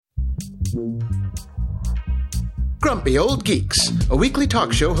Grumpy Old Geeks, a weekly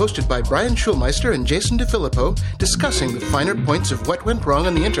talk show hosted by Brian Schulmeister and Jason DeFilippo, discussing the finer points of what went wrong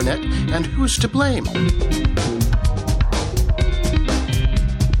on the internet and who's to blame.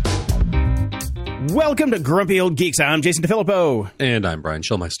 Welcome to Grumpy Old Geeks. I'm Jason DeFilippo. And I'm Brian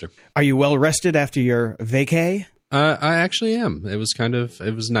Schulmeister. Are you well rested after your vacay? I actually am. It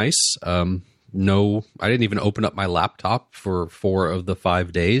was nice. No, I didn't even open up my laptop for 4 of the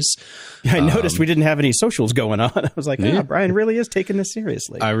 5 days. I noticed we didn't have any socials going on. I was like, Brian really is taking this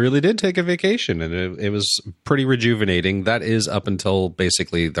seriously. I really did take a vacation, and it was pretty rejuvenating. That is up until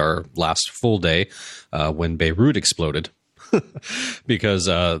basically our last full day when Beirut exploded. Because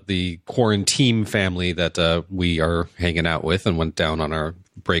the quarantine family that we are hanging out with and went down on our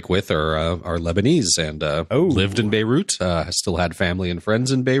break with are Lebanese and lived in Beirut. Still had family and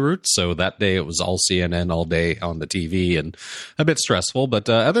friends in Beirut. So that day it was all CNN all day on the TV and a bit stressful. But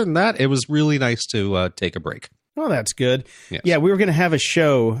other than that, it was really nice to take a break. Oh, that's good. Yes. Yeah, we were going to have a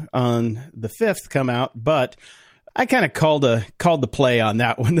show on the 5th come out, but I kind of called the play on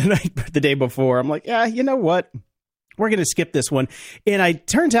that one the day before. I'm like, yeah, you know what? We're going to skip this one. And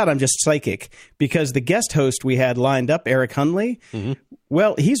turns out I'm just psychic because the guest host we had lined up, Eric Hunley,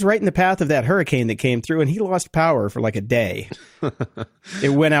 well, he's right in the path of that hurricane that came through, and he lost power for like a day. It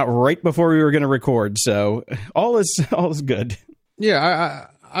went out right before we were going to record. So all is good. Yeah,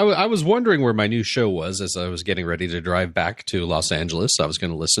 I was wondering where my new show was as I was getting ready to drive back to Los Angeles. I was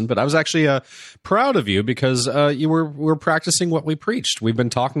going to listen, but I was actually proud of you because you were practicing what we preached. We've been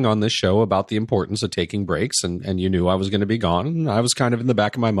talking on this show about the importance of taking breaks, and you knew I was going to be gone. And I was kind of in the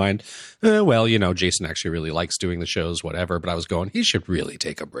back of my mind, well, Jason actually really likes doing the shows, whatever. But I was going, he should really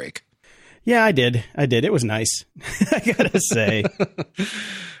take a break. Yeah, I did. It was nice, I gotta say.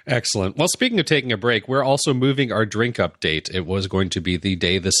 Excellent. Well, speaking of taking a break, we're also moving our drink update. It was going to be the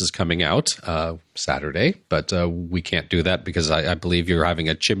day this is coming out, Saturday, but we can't do that because I believe you're having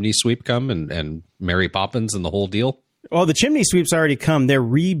a chimney sweep come and Mary Poppins and the whole deal. Well, the chimney sweep's already come. They're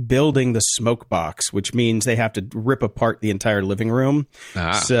rebuilding the smoke box, which means they have to rip apart the entire living room.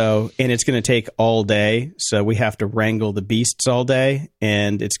 And it's going to take all day. So we have to wrangle the beasts all day,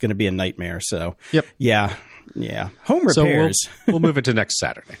 and it's going to be a nightmare. So, yep. Yeah. Home repairs. So we'll move it to next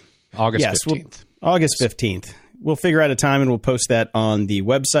Saturday, August 15th. August 15th. We'll figure out a time, and we'll post that on the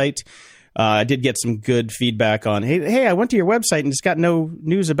website. I did get some good feedback on, hey, I went to your website and it's got no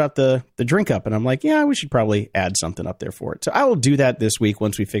news about the drink up. And I'm like, yeah, we should probably add something up there for it. So I will do that this week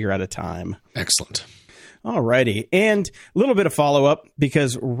once we figure out a time. Excellent. All righty. And a little bit of follow-up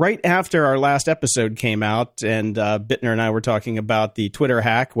because right after our last episode came out and Bittner and I were talking about the Twitter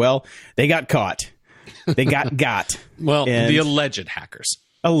hack, well, they got caught. They got. Well, the alleged hackers.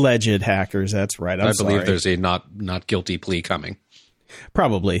 Alleged hackers, that's right. I believe there's a not guilty plea coming.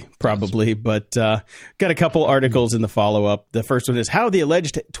 Probably, but got a couple articles in the follow-up. The first one is how the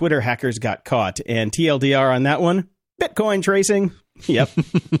alleged Twitter hackers got caught, and TLDR on that one, Bitcoin tracing. Yep.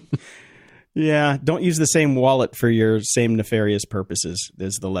 Yeah, don't use the same wallet for your same nefarious purposes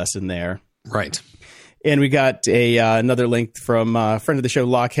is the lesson there. Right. And we got another link from a friend of the show,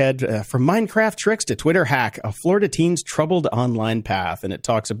 Lockhead, from Minecraft tricks to Twitter hack, a Florida teen's troubled online path. And it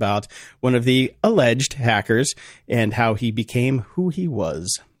talks about one of the alleged hackers and how he became who he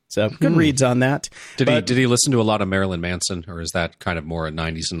was. So good reads on that. Did he listen to a lot of Marilyn Manson, or is that kind of more a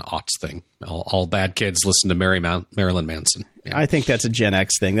 90s and aughts thing? All bad kids listen to Marilyn Manson. Yeah. I think that's a Gen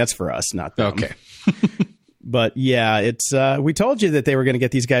X thing. That's for us, not them. Okay. But yeah, it's we told you that they were going to get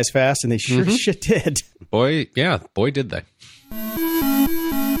these guys fast, and they sure shit did. Boy, did they.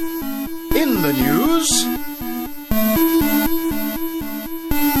 In the news,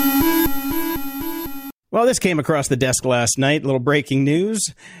 well, this came across the desk last night. A little breaking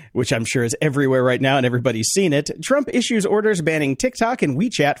news, which I'm sure is everywhere right now, and everybody's seen it. Trump issues orders banning TikTok and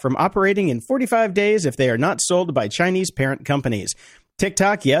WeChat from operating in 45 days if they are not sold by Chinese parent companies.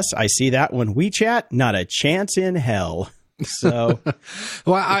 TikTok, yes, I see that one. WeChat, not a chance in hell. So,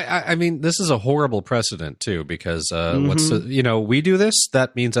 well, I mean, this is a horrible precedent too, because we do this,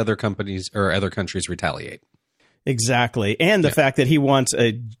 that means other companies or other countries retaliate. Exactly, and the fact that he wants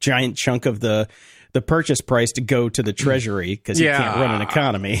a giant chunk of the purchase price to go to the Treasury because he can't run an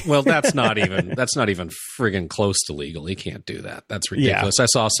economy. Well, that's not even friggin' close to legal. He can't do that. That's ridiculous. Yeah. I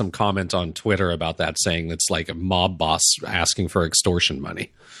saw some comment on Twitter about that saying it's like a mob boss asking for extortion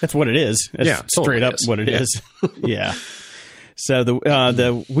money. That's what it is. That's straight up what it is. Yeah. So the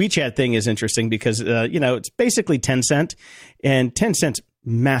WeChat thing is interesting because it's basically Tencent, and Tencent's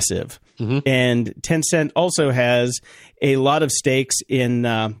massive. And Tencent also has a lot of stakes in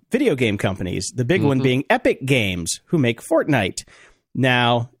video game companies, the big one being Epic Games, who make Fortnite.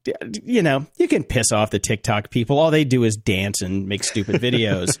 Now, you know, you can piss off the TikTok people. All they do is dance and make stupid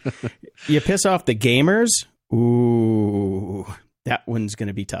videos. You piss off the gamers, ooh, that one's going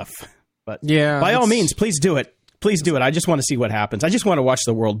to be tough. But yeah, by all means, please do it. Please do it. I just want to see what happens. I just want to watch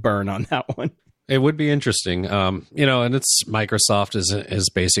the world burn on that one. It would be interesting, you know, and it's Microsoft is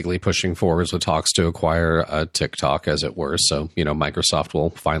basically pushing forwards with talks to acquire TikTok, as it were. So, you know, Microsoft will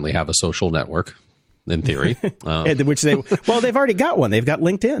finally have a social network, in theory. Which they've already got one. They've got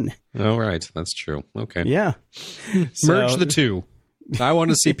LinkedIn. Oh, right. That's true. Okay. Yeah. Merge the two. I want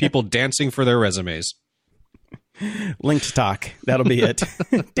to see people dancing for their resumes. Linked talk. That'll be it.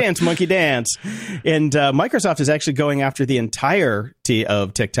 Dance, monkey, dance. And Microsoft is actually going after the entirety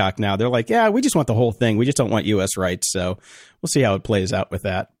of TikTok now. They're like, yeah, we just want the whole thing. We just don't want U.S. rights. So we'll see how it plays out with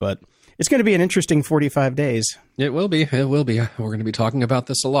that. But it's going to be an interesting 45 days. It will be. It will be. We're going to be talking about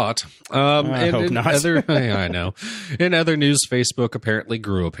this a lot. I hope not. I know. In other news, Facebook apparently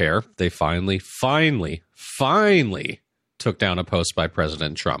grew a pair. They finally took down a post by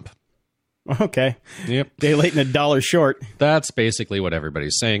President Trump. Okay. Yep. Day late and a dollar short. That's basically what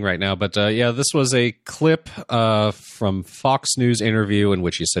everybody's saying right now. But yeah, this was a clip from Fox News interview in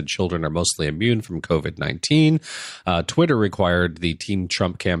which he said children are mostly immune from COVID-19. Twitter required the Team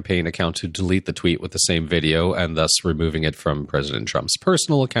Trump campaign account to delete the tweet with the same video and thus removing it from President Trump's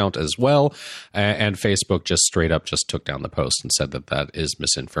personal account as well. And Facebook just straight up just took down the post and said that that is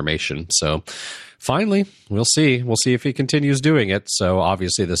misinformation. So finally, we'll see. We'll see if he continues doing it. So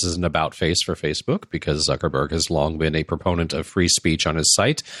obviously this is an about face for Facebook because Zuckerberg has long been a proponent of free speech on his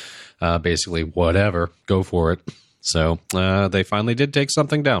site. Basically, whatever, go for it. So they finally did take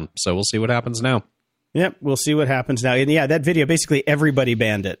something down. So we'll see what happens now. Yep, we'll see what happens now. And yeah, that video, basically everybody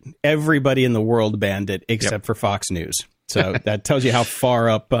banned it. Everybody in the world banned it except for Fox News. So that tells you how far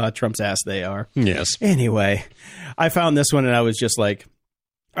up Trump's ass they are. Yes. Anyway, I found this one and I was just like,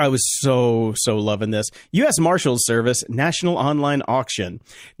 I was so loving this. U.S. Marshals Service National Online Auction.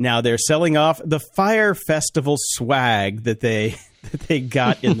 Now they're selling off the Fire Festival swag that they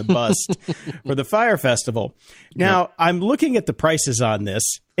got in the bust for the Fire Festival. Now, I'm looking at the prices on this,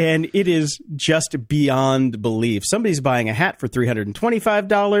 and it is just beyond belief. Somebody's buying a hat for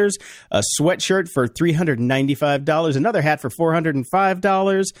 $325, a sweatshirt for $395, another hat for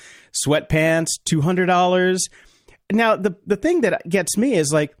 $405, sweatpants, $200. Now, the thing that gets me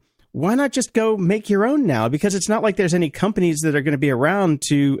is like, why not just go make your own now? Because it's not like there's any companies that are going to be around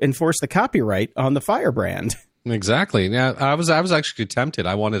to enforce the copyright on the Fire brand. Exactly. Yeah, I was actually tempted.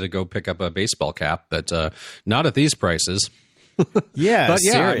 I wanted to go pick up a baseball cap, but not at these prices. Yeah, but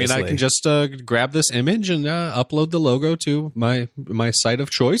yeah, seriously. I mean, I can just grab this image and upload the logo to my site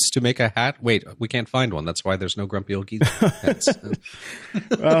of choice to make a hat. Wait, we can't find one. That's why there's no Grumpy Old Geeks hats.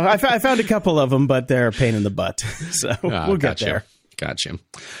 Well, I found a couple of them, but they're a pain in the butt. So we'll get there. Gotcha.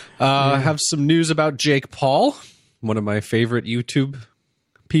 I have some news about Jake Paul, one of my favorite YouTube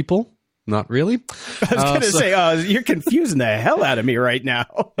people. Not really. I was going to say, you're confusing the hell out of me right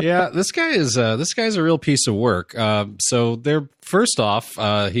now. Yeah, this guy's a real piece of work. So they're first off,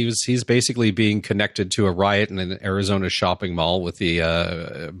 he's basically being connected to a riot in an Arizona shopping mall with the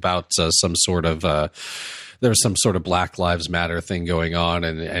about some sort of. There was some sort of Black Lives Matter thing going on,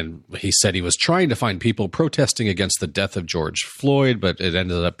 and he said he was trying to find people protesting against the death of George Floyd, but it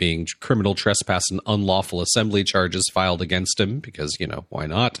ended up being criminal trespass and unlawful assembly charges filed against him because, you know, why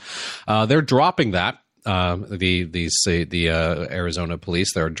not? They're dropping that. The Arizona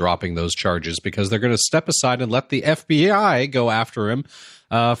police, they're dropping those charges because they're going to step aside and let the FBI go after him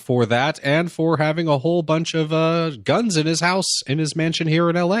for that and for having a whole bunch of guns in his house, in his mansion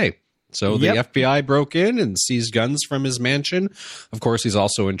here in L.A. So the FBI broke in and seized guns from his mansion. Of course, he's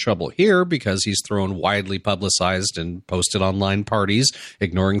also in trouble here because he's thrown widely publicized and posted online parties,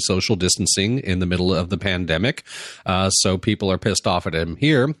 ignoring social distancing in the middle of the pandemic. So people are pissed off at him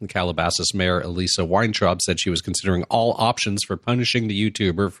here. Calabasas Mayor Elisa Weintraub said she was considering all options for punishing the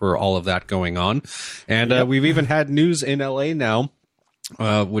YouTuber for all of that going on. And we've even had news in LA now,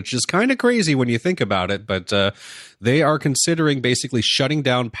 which is kind of crazy when you think about it, but they are considering basically shutting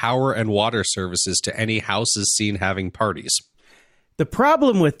down power and water services to any houses seen having parties. The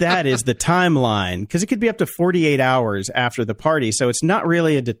problem with that is the timeline, because it could be up to 48 hours after the party, so it's not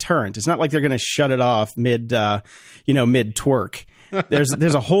really a deterrent. It's not like they're going to shut it off mid twerk.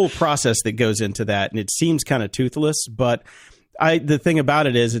 There's a whole process that goes into that, and it seems kind of toothless, but the thing about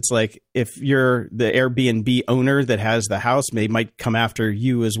it is, it's like if you're the Airbnb owner that has the house, they might come after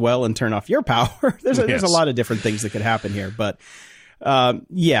you as well and turn off your power. There's a lot of different things that could happen here, but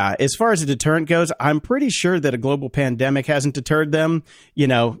Yeah, as far as a deterrent goes, I'm pretty sure that a global pandemic hasn't deterred them.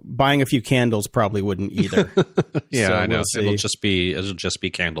 Buying a few candles probably wouldn't either. Yeah, So I know. we'll It'll just be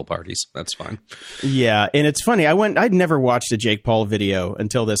candle parties. That's fine. Yeah, and it's funny. I'd never watched a Jake Paul video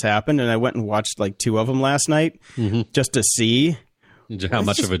until this happened, and I went and watched like 2 of them last night just to see How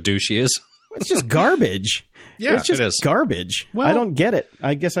much of a douche he is. it's just garbage. Yeah, it's just it is. garbage. Well- I don't get it.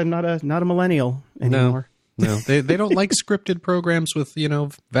 I guess I'm not a millennial anymore. No, they don't like scripted programs with,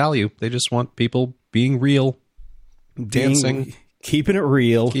 value. They just want people being real, dancing, Keeping it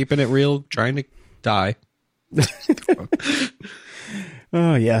real. keeping it real, trying to die.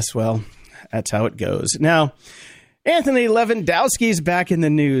 Oh, yes. Well, that's how it goes. Now, Anthony Lewandowski's back in the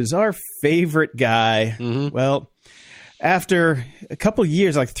news, our favorite guy. Well, after a couple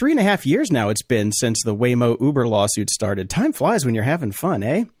years, like 3.5 years now it's been since the Waymo Uber lawsuit started. Time flies when you're having fun,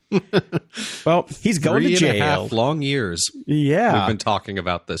 eh? Well, he's going to jail. 3.5 long years. Yeah. We've been talking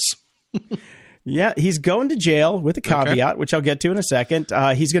about this. Yeah, he's going to jail with a caveat, which I'll get to in a second.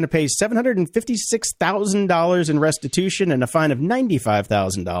 He's going to pay $756,000 in restitution and a fine of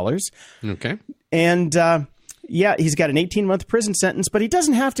 $95,000. Okay. And he's got an 18-month prison sentence, but he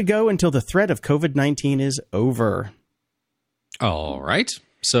doesn't have to go until the threat of COVID-19 is over. All right.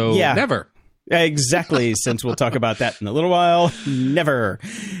 So never. Exactly, since we'll talk about that in a little while. Never.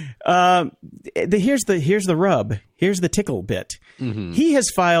 Here's the rub. Here's the tickle bit. He has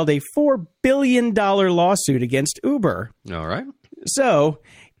filed a $4 billion lawsuit against Uber. All right. So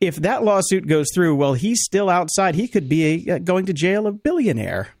if that lawsuit goes through, well, he's still outside. He could be going to jail a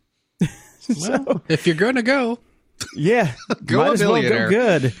billionaire. Well, if you're going to go. Yeah, Go might a as well billionaire.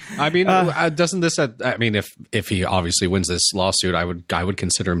 go good. I mean, doesn't this? I mean, if he obviously wins this lawsuit, I would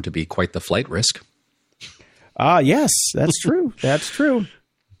consider him to be quite the flight risk. Yes, that's true. That's true.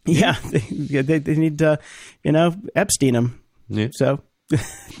 Yeah, they need to, Epstein him. Yeah. So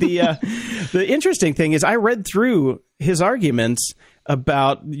the interesting thing is, I read through his arguments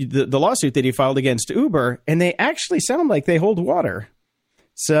about the lawsuit that he filed against Uber, and they actually sound like they hold water.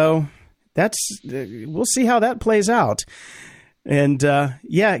 So we'll see how that plays out. And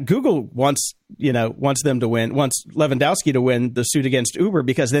Google wants them to win, wants Lewandowski to win the suit against Uber,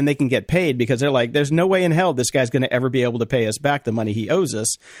 because then they can get paid, because they're like, there's no way in hell this guy's going to ever be able to pay us back the money he owes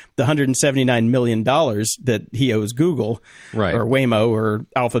us, the $179 million that he owes Google, Right. or Waymo or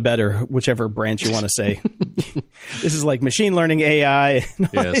Alphabet or whichever branch you want to say. This is like machine learning AI.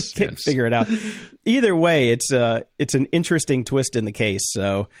 Yes, Can't yes. figure it out. Either way, it's an interesting twist in the case.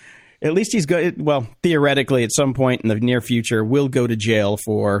 So at least he's good. Well, theoretically, at some point in the near future, will go to jail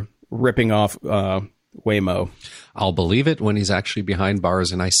for ripping off Waymo. I'll believe it when he's actually behind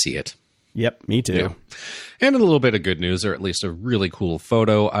bars and I see it. Yep, me too. Yeah. And a little bit of good news, or at least a really cool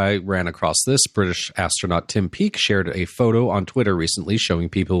photo. I ran across this. British astronaut Tim Peake shared a photo on Twitter recently showing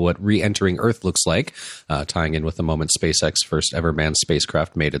people what re-entering Earth looks like, tying in with the moment SpaceX first ever manned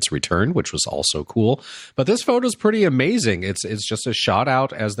spacecraft made its return, which was also cool. But this photo is pretty amazing. It's just a shot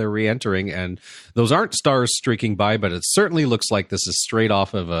out as they're re-entering, and those aren't stars streaking by, but it certainly looks like this is straight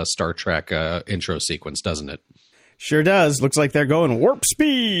off of a Star Trek intro sequence, doesn't it? Sure does. Looks like they're going warp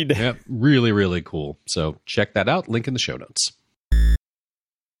speed. Yep, really, really cool. So check that out. Link in the show notes.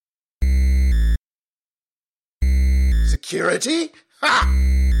 Security? Ha!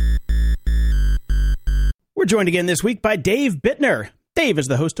 We're joined again this week by Dave Bittner. Dave is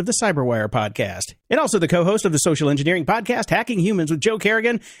the host of the Cyberwire podcast and also the co-host of the social engineering podcast Hacking Humans with Joe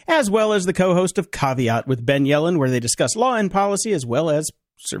Kerrigan, as well as the co-host of Caveat with Ben Yellen, where they discuss law and policy as well as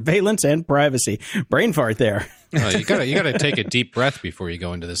surveillance and privacy. Brain fart there. You gotta take a deep breath before you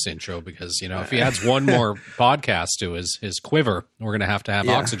go into this intro, because if he adds one more podcast to his quiver, we're gonna have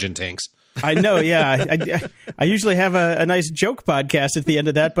oxygen tanks. I know, yeah. I usually have a nice joke podcast at the end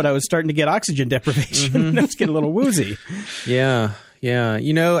of that, but I was starting to get oxygen deprivation. I was getting a little woozy. Yeah.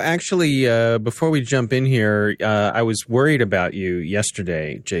 Actually, before we jump in here, I was worried about you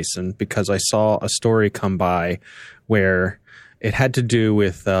yesterday, Jason, because I saw a story come by where it had to do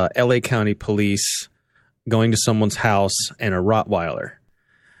with LA County Police going to someone's house and a Rottweiler.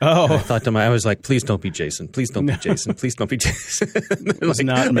 Oh, and I thought to I was like, please don't be Jason. Please don't be Jason. Please don't be Jason. It was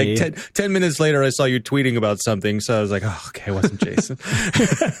not me. 10 minutes later, I saw you tweeting about something. So I was like, oh, okay, it wasn't Jason.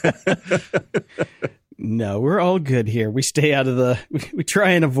 No, we're all good here. We stay out of we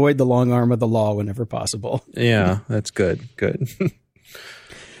try and avoid the long arm of the law whenever possible. Yeah, that's good. Good.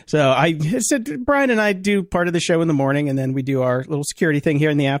 So I said, Brian and I do part of the show in the morning, and then we do our little security thing here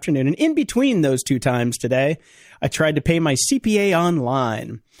in the afternoon. And in between those two times today, I tried to pay my CPA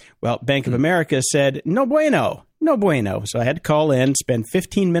online. Well, Bank of America said, no bueno. So I had to call in, spend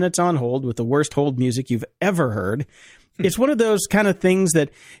 15 minutes on hold with the worst hold music you've ever heard. It's one of those kind of things that,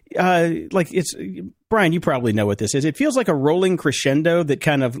 Brian, you probably know what this is. It feels like a rolling crescendo that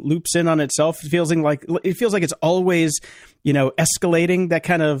kind of loops in on itself. It feels like it's always, escalating, that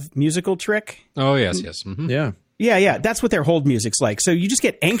kind of musical trick. Oh, yes. Mm-hmm. Yeah. Yeah. That's what their hold music's like. So you just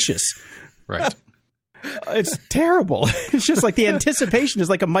get anxious. Right. It's terrible. It's just like the anticipation is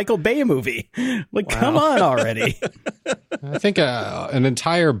like a Michael Bay movie. Like, Come on already. I think an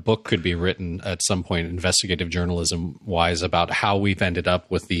entire book could be written at some point, investigative journalism wise, about how we've ended up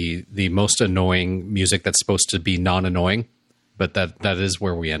with the most annoying music that's supposed to be non-annoying, but that is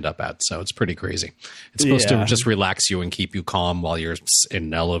where we end up at. So it's pretty crazy. It's supposed to just relax you and keep you calm while you're in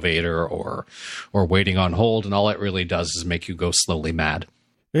an elevator or waiting on hold, and all it really does is make you go slowly mad.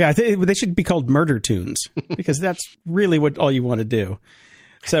 Yeah, I think they should be called murder tunes because that's really what all you want to do.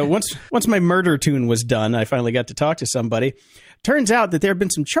 So once my murder tune was done, I finally got to talk to somebody. Turns out that there have been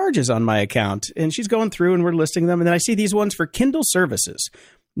some charges on my account, and she's going through and we're listing them. And then I see these ones for Kindle services.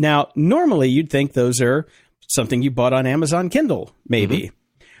 Now, normally you'd think those are something you bought on Amazon Kindle, maybe.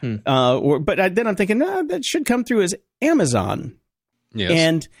 Mm-hmm. But then I'm thinking, no, that should come through as Amazon. Yes.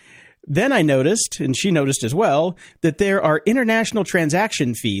 And then I noticed, and she noticed as well, that there are international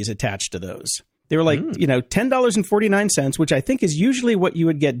transaction fees attached to those. They were like, $10.49, which I think is usually what you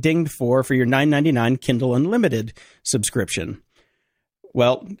would get dinged for your $9.99 Kindle Unlimited subscription.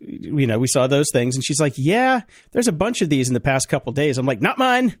 Well, we saw those things, and she's like, yeah, there's a bunch of these in the past couple days. I'm like, not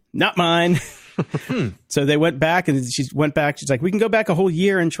mine. So they went back, and she's like, we can go back a whole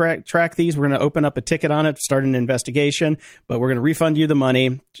year and track these. We're going to open up a ticket on it, start an investigation, but we're going to refund you the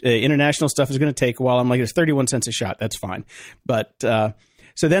money. International stuff is going to take a while. I'm like, it's 31 cents a shot. That's fine. But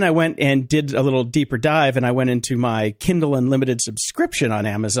so then I went and did a little deeper dive, and I went into my Kindle Unlimited subscription on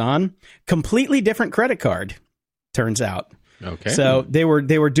Amazon. Completely different credit card, turns out. Okay. So they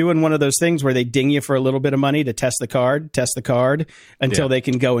were doing one of those things where they ding you for a little bit of money to test the card until they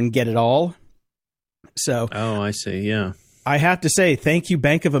can go and get it all. So, I see. Yeah. I have to say, thank you,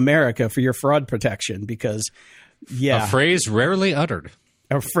 Bank of America, for your fraud protection because, a phrase rarely uttered.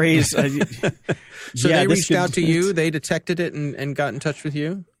 A phrase. So they reached out to you. They detected it and got in touch with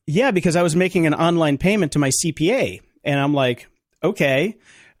you. Yeah, because I was making an online payment to my CPA, and I'm like, okay.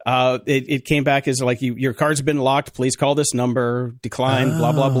 It came back as like your card's been locked. Please call this number. Decline.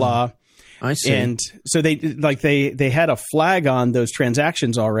 Blah blah blah. I see. And so they had a flag on those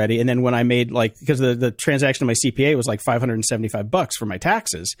transactions already. And then when I made because the transaction to my CPA was like $575 for my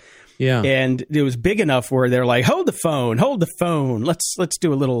taxes. Yeah. And it was big enough where they're like, hold the phone. Let's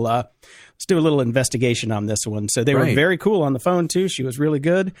do a little investigation on this one. So they were very cool on the phone too. She was really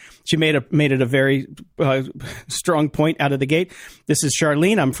good. She made it a very strong point out of the gate. This is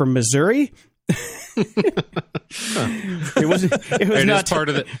Charlene. I'm from Missouri. It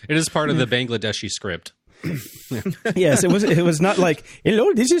is part of the Bangladeshi script. Yes, it was not like,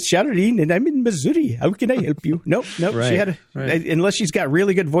 hello, this is Charlene and I'm in Missouri. How can I help you? Nope. Right, she had unless she's got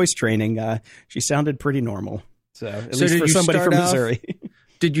really good voice training, she sounded pretty normal. So at least for somebody from Missouri.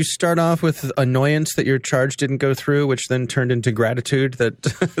 Did you start off with annoyance that your charge didn't go through, which then turned into gratitude that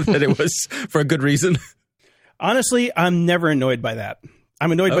that it was for a good reason? Honestly, I'm never annoyed by that.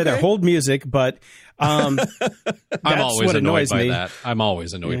 I'm annoyed by their hold music, but I'm always annoyed by me. that. I'm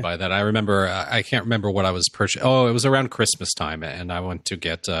always annoyed by that. I remember, I can't remember what I was purchasing. Oh, it was around Christmas time, and I went to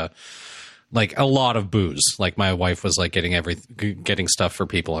get like a lot of booze. Like my wife was like getting stuff for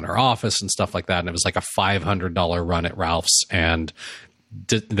people in her office and stuff like that, and it was like a $500 run at Ralph's, and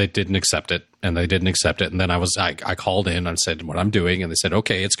they didn't accept it, and they didn't accept it, and then I called in and said what I'm doing, and they said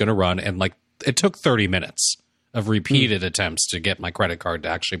okay, it's going to run, and like it took 30 minutes of repeated attempts to get my credit card to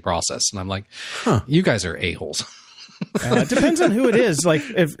actually process. And I'm like, you guys are a-holes. It depends on who it is. Like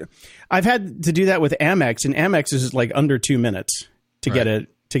if I've had to do that with Amex, and Amex is like under 2 minutes to get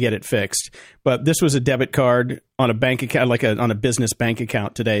it fixed. But this was a debit card on a bank account, on a business bank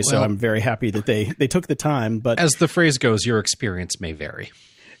account today. So I'm very happy that they took the time. But as the phrase goes, your experience may vary.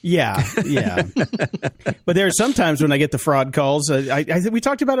 Yeah. But there are sometimes when I get the fraud calls. We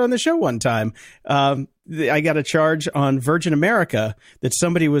talked about it on the show one time. I got a charge on Virgin America that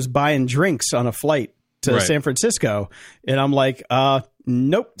somebody was buying drinks on a flight to San Francisco. And I'm like,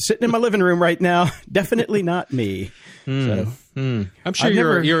 nope, sitting in my living room right now. Definitely not me. So, I'm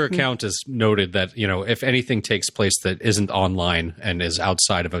sure your account is noted that, if anything takes place that isn't online and is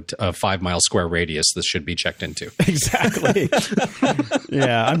outside of a 5 mile square radius, this should be checked into. Exactly.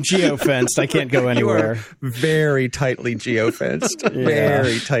 Yeah, I'm geofenced. I can't go anywhere. You are very tightly geofenced.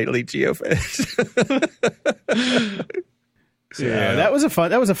 Very tightly geofenced. Yeah, that was a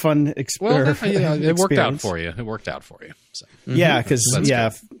fun experience. Well, it worked out for you. So. Yeah, because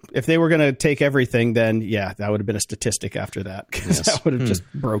if they were going to take everything, then yeah, that would have been a statistic after that, because that would have just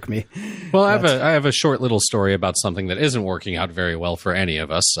broke me. Well, I have a short little story about something that isn't working out very well for any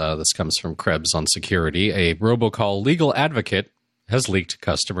of us. This comes from Krebs on security. A robocall legal advocate has leaked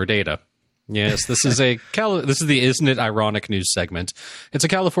customer data. Yes, this is the Isn't It Ironic news segment. It's a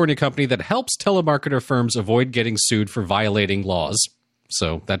California company that helps telemarketer firms avoid getting sued for violating laws.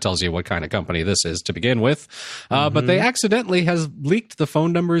 So that tells you what kind of company this is to begin with. But they accidentally has leaked the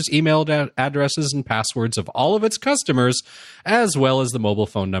phone numbers, email addresses, and passwords of all of its customers, as well as the mobile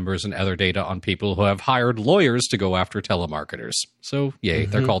phone numbers and other data on people who have hired lawyers to go after telemarketers. So, yay,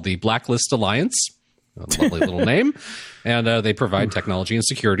 they're called the Blacklist Alliance. A lovely little name. And they provide technology and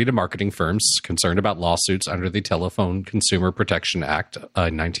security to marketing firms concerned about lawsuits under the Telephone Consumer Protection Act,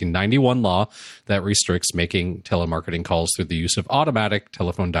 a 1991 law that restricts making telemarketing calls through the use of automatic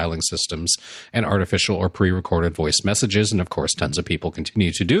telephone dialing systems and artificial or pre-recorded voice messages. And of course, tons of people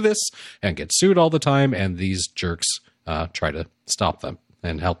continue to do this and get sued all the time. And these jerks try to stop them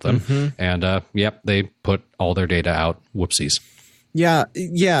and help them. And they put all their data out. Whoopsies. Yeah.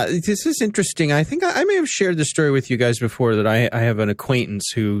 This is interesting. I think I may have shared this story with you guys before, that I have an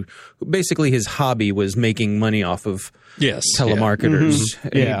acquaintance who basically his hobby was making money off of telemarketers.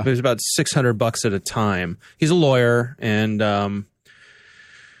 Yeah. It was about $600 at a time. He's a lawyer and not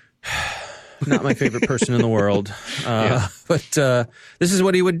my favorite person in the world. But this is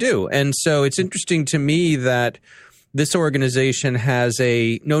what he would do. And so it's interesting to me that this organization has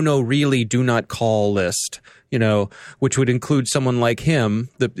a really do not call list, which would include someone like him.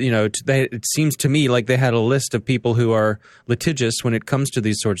 It seems to me like they had a list of people who are litigious when it comes to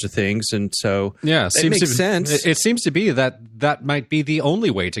these sorts of things. And so it makes sense. It seems to be that might be the only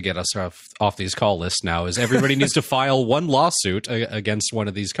way to get us off these call lists now, is everybody needs to file one lawsuit against one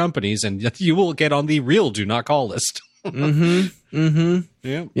of these companies, and you will get on the real do not call list.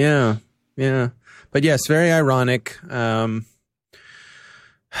 Yeah. But yes, very ironic. Well,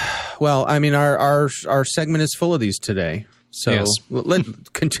 I mean, our segment is full of these today. So let's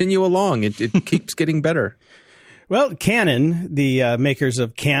continue along. It keeps getting better. Well, Canon, the makers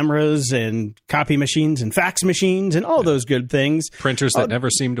of cameras and copy machines and fax machines and all those good things. Printers that never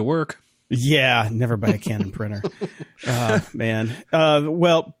seem to work. Yeah, never buy a Canon printer. Man.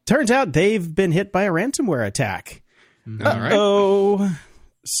 Well, turns out they've been hit by a ransomware attack. All right.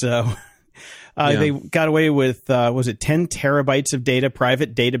 So... They got away with, 10 terabytes of data,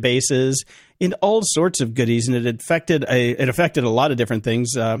 private databases, and all sorts of goodies. And it affected a lot of different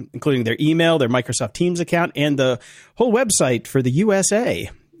things, including their email, their Microsoft Teams account, and the whole website for the USA,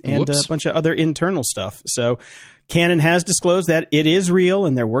 and a bunch of other internal stuff. So Canon has disclosed that it is real,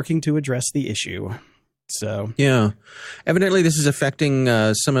 and they're working to address the issue. So evidently this is affecting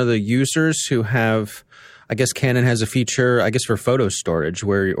some of the users who have... I guess Canon has a feature, I guess, for photo storage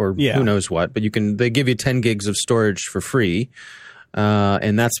who knows what, but they give you 10 gigs of storage for free.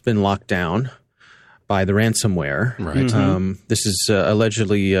 And that's been locked down by the ransomware. Right. This is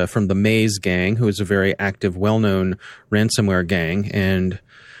allegedly from the Maze gang, who is a very active, well-known ransomware gang. And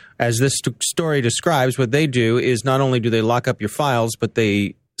as this story describes, what they do is not only do they lock up your files, but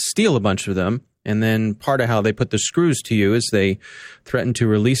they steal a bunch of them. And then part of how they put the screws to you is they threaten to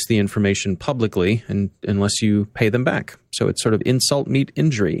release the information publicly unless you pay them back. So it's sort of insult meet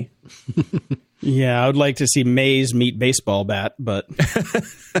injury. Yeah, I would like to see Maze meet baseball bat, but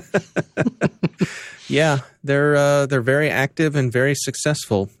yeah, they're very active and very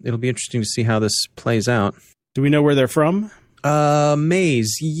successful. It'll be interesting to see how this plays out. Do we know where they're from?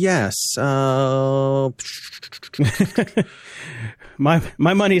 Maze, yes. My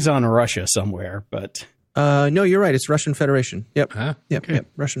money's on Russia somewhere, but no, you're right. It's Russian Federation. Yep. Yep.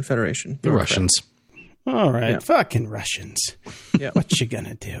 Russian Federation. The Russians. All right, fucking Russians. Yeah. What you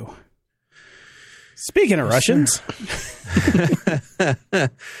gonna do? Speaking of Russians,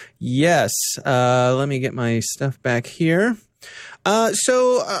 yes. Let me get my stuff back here.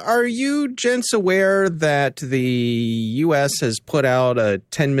 So are you gents aware that the U.S. has put out a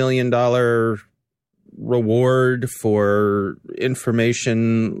 $10 million reward for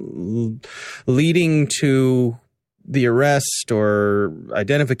information leading to the arrest or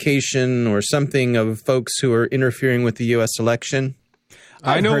identification or something of folks who are interfering with the U.S. election?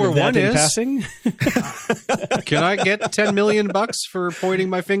 I know where one is. Passing. Can I get $10 million for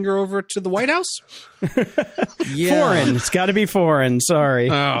pointing my finger over to the White House? Yeah. Foreign. It's got to be foreign. Sorry.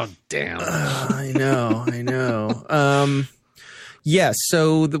 Oh, damn. I know. Yes.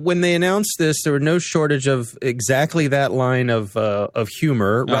 So when they announced this, there were no shortage of exactly that line of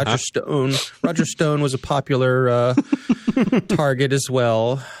humor. Uh-huh. Roger Stone was a popular target as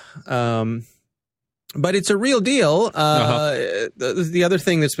well. But it's a real deal. The other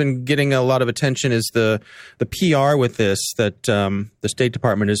thing that's been getting a lot of attention is the PR with this that the State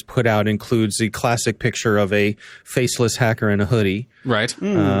Department has put out includes the classic picture of a faceless hacker in a hoodie. Right.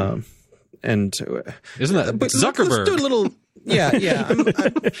 And isn't that Zuckerberg? Let's do a little. Yeah.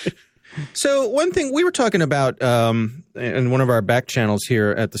 So one thing we were talking about in one of our back channels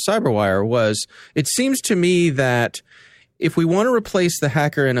here at the Cyberwire was it seems to me that if we want to replace the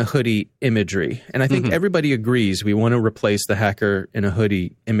hacker in a hoodie imagery, and I think everybody agrees we want to replace the hacker in a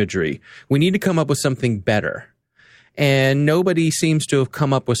hoodie imagery, we need to come up with something better. And nobody seems to have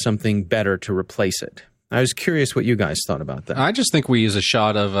come up with something better to replace it. I was curious what you guys thought about that. I just think we use a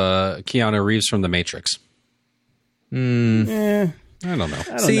shot of Keanu Reeves from The Matrix. I don't know. I don't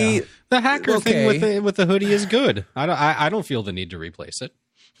know. The hacker thing with the hoodie is good. I don't feel the need to replace it.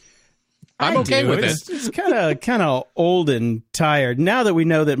 I'm okay with it. It's kind of old and tired. Now that we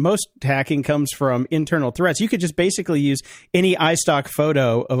know that most hacking comes from internal threats, you could just basically use any iStock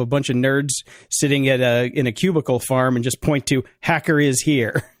photo of a bunch of nerds sitting in a cubicle farm and just point to "hacker is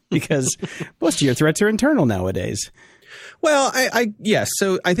here," because most of your threats are internal nowadays. Well, yes.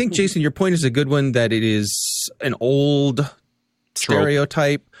 So I think, Jason, your point is a good one, that it is an old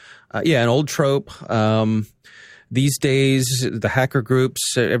stereotype. An old trope. These days, the hacker groups,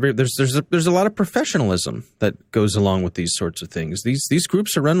 there's a lot of professionalism that goes along with these sorts of things. These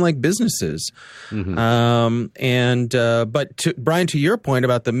groups are run like businesses. But Brian, to your point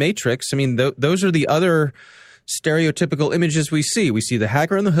about the Matrix, I mean, those are the other stereotypical images we see. We see the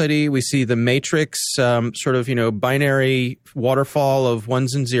hacker in the hoodie. We see the Matrix binary waterfall of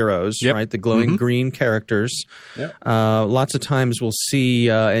ones and zeros, right? The glowing green characters. Yep. Lots of times we'll see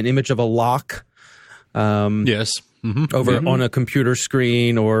an image of a lock. Yes. Over on a computer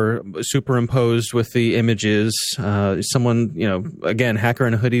screen or superimposed with the images. Someone, again, hacker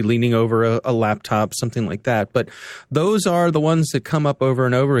in a hoodie leaning over a laptop, something like that. But those are the ones that come up over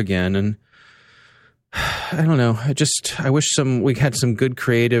and over again. And I don't know. I wish we had some good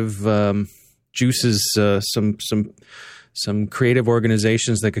creative juices, some creative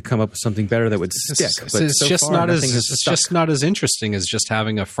organizations that could come up with something better that would stick. It's just not as interesting as just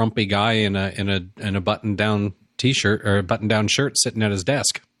having a frumpy guy in a button-down T-shirt or a button-down shirt sitting at his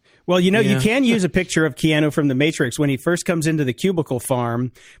desk. Well, you can use a picture of Keanu from The Matrix when he first comes into the cubicle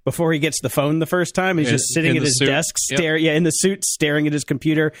farm before he gets the phone the first time. He's just sitting at his desk, in the suit, staring at his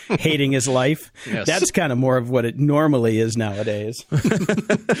computer, hating his life. Yes. That's kind of more of what it normally is nowadays.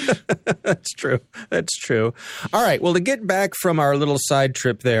 That's true. All right. Well, to get back from our little side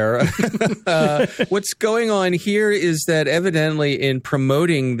trip there, what's going on here is that evidently in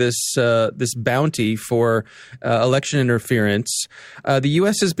promoting this bounty for election interference, the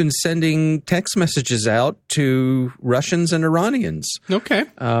U.S. has been sending text messages out to Russians and Iranians. Okay.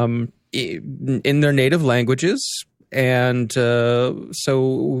 In their native languages. And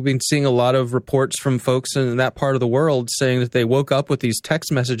so we've been seeing a lot of reports from folks in that part of the world saying that they woke up with these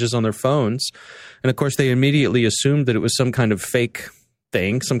text messages on their phones. And, of course, they immediately assumed that it was some kind of fake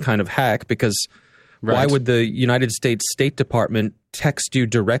thing, some kind of hack, because why would the United States State Department text you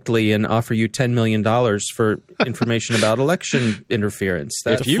directly and offer you $10 million for information about election interference?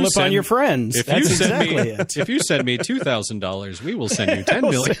 If you flip on your friends. If you send me $2,000, we will send you $10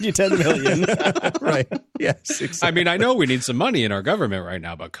 million. We'll send you $10 million. Right. Yes. Exactly. I mean, I know we need some money in our government right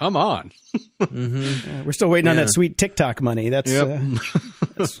now, but come on. We're still waiting on that sweet TikTok money. That's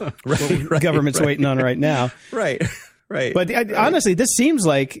what the government's waiting on right now. Right. But honestly, this seems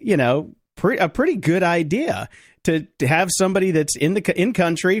like, a pretty good idea to have somebody that's in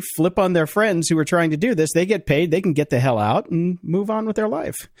country flip on their friends who are trying to do this. They get paid. They can get the hell out and move on with their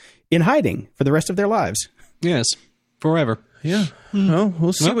life in hiding for the rest of their lives. Yes, forever. Yeah. Well,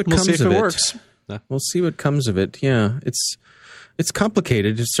 we'll see what comes of it. Works. We'll see what comes of it. Yeah, it's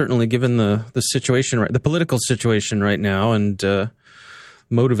complicated. It's certainly given the situation, the political situation right now, and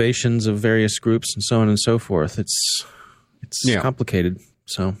motivations of various groups and so on and so forth. It's complicated.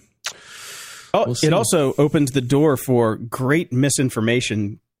 So. It also opens the door for great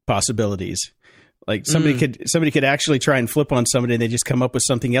misinformation possibilities. Like somebody could actually try and flip on somebody, and they just come up with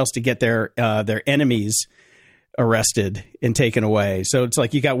something else to get their enemies arrested and taken away. So it's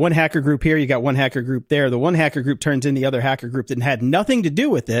like you got one hacker group here, you got one hacker group there. The one hacker group turns in the other hacker group that had nothing to do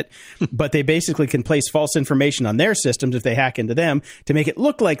with it, but they basically can place false information on their systems if they hack into them to make it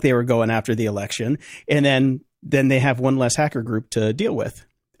look like they were going after the election, and then they have one less hacker group to deal with.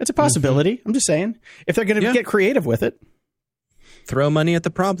 It's a possibility. I'm just saying, if they're going to get creative with it. Throw money at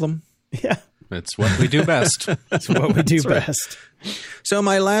the problem. Yeah. It's what we do best. It's what we do best. So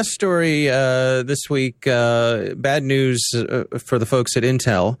my last story this week, bad news for the folks at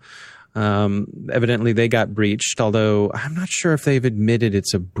Intel. Evidently, they got breached, although I'm not sure if they've admitted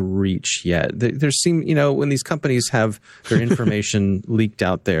it's a breach yet. When these companies have their information leaked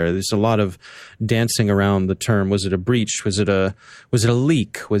out there's a lot of dancing around the term. Was it a breach? Was it a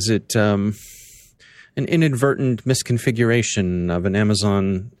leak? Was it an inadvertent misconfiguration of an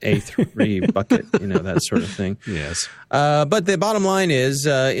Amazon A3 bucket? That sort of thing. Yes. But the bottom line is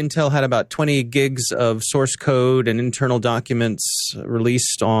Intel had about 20 gigs of source code and internal documents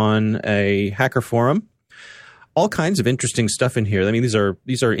released on a hacker forum. All kinds of interesting stuff in here. I mean, these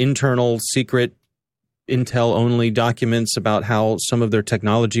are internal, secret, Intel-only documents about how some of their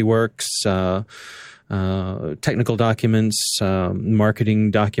technology works, technical documents,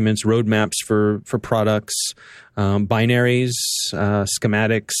 marketing documents, roadmaps for products, binaries,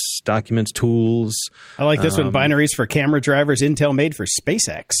 schematics, documents, tools. I like this one. Binaries for camera drivers, Intel made for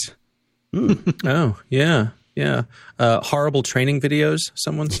SpaceX. Oh, yeah. Yeah. Horrible training videos,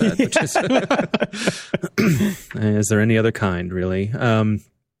 someone said. Which is there any other kind, really?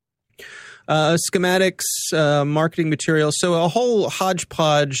 Schematics, marketing materials. So a whole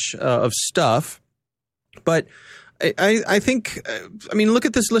hodgepodge of stuff. But I think, look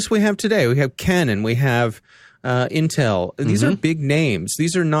at this list we have today. We have Canon, we have Intel. These are big names.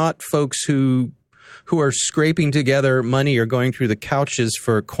 These are not folks who are scraping together money or going through the couches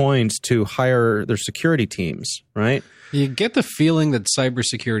for coins to hire their security teams, right? You get the feeling that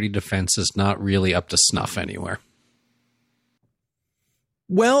cybersecurity defense is not really up to snuff anywhere.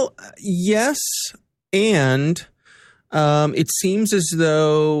 Well, yes, and it seems as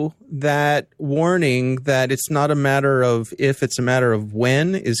though that warning that it's not a matter of if, it's a matter of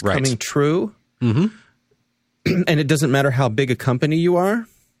when is coming true. Mm-hmm. And it doesn't matter how big a company you are.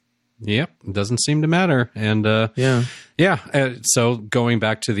 Yep, it doesn't seem to matter. And so going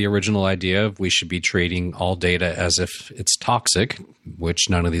back to the original idea of we should be treating all data as if it's toxic, which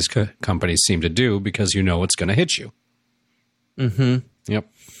none of these companies seem to do because it's going to hit you. Mm-hmm. Yep.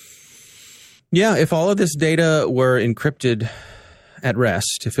 Yeah, if all of this data were encrypted at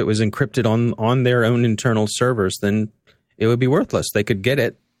rest, if it was encrypted on their own internal servers, then it would be worthless. They could get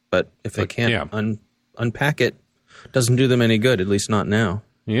it, but if they can't unpack it, it doesn't do them any good, at least not now.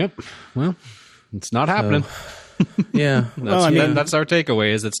 Yep. Well, it's not happening. Yeah. That's our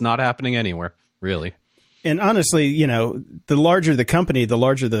takeaway is it's not happening anywhere, really. And honestly, the larger the company, the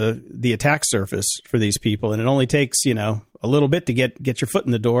larger the attack surface for these people. And it only takes, a little bit to get your foot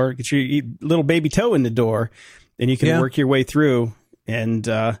in the door, get your little baby toe in the door, and you can work your way through and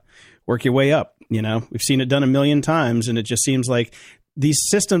work your way up. We've seen it done a million times, and it just seems like these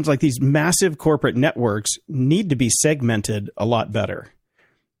systems, like these massive corporate networks, need to be segmented a lot better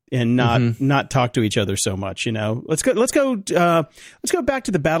and not talk to each other so much. Let's go back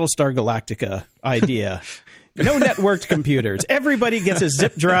to the Battlestar Galactica idea. No networked computers. Everybody gets a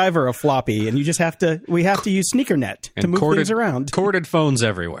zip drive or a floppy, and we have to use SneakerNet to move things around. Corded phones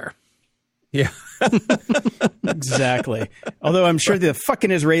everywhere. Yeah. Exactly. Although I'm sure the fucking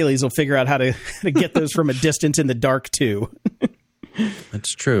Israelis will figure out how to get those from a distance in the dark too.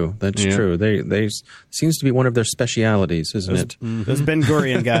 That's true. That's true. They seems to be one of their specialities, isn't it? Those Ben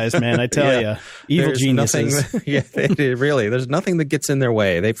Gurion guys, man, I tell you, evil geniuses. Really. There's nothing that gets in their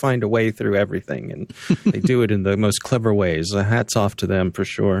way. They find a way through everything, and they do it in the most clever ways. Hats off to them for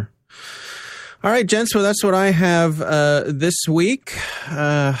sure. All right, gents. Well, that's what I have this week.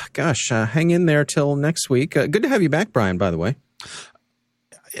 Hang in there till next week. Good to have you back, Brian, by the way.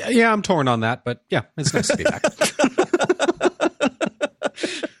 Yeah, I'm torn on that, but yeah, it's nice to be back.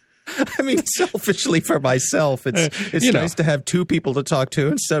 I mean, selfishly for myself, it's nice to have two people to talk to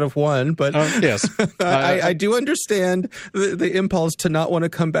instead of one. But yes, I do understand the impulse to not want to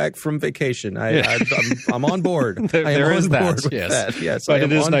come back from vacation. I'm on board. There is that. Yes, but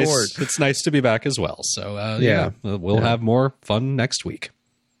it is nice. Board. It's nice to be back as well. So we'll have more fun next week.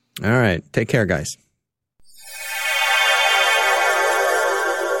 All right, take care, guys.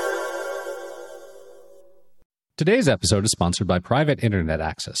 Today's episode is sponsored by Private Internet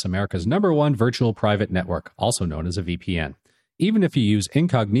Access, America's #1 virtual private network, also known as a VPN. Even if you use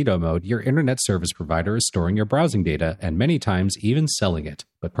incognito mode, your internet service provider is storing your browsing data and many times even selling it.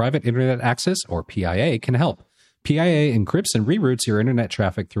 But Private Internet Access, or PIA, can help. PIA encrypts and reroutes your internet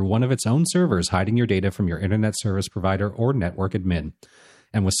traffic through one of its own servers, hiding your data from your internet service provider or network admin.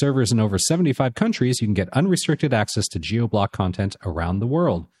 And with servers in over 75 countries, you can get unrestricted access to geo-block content around the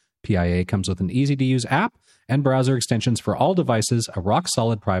world. PIA comes with an easy-to-use app and browser extensions for all devices, a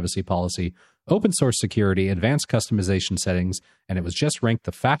rock-solid privacy policy, open-source security, advanced customization settings, and it was just ranked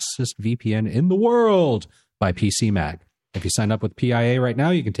the fastest VPN in the world by PC Mag. If you sign up with PIA right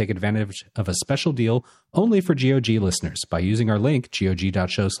now, you can take advantage of a special deal only for GOG listeners. By using our link,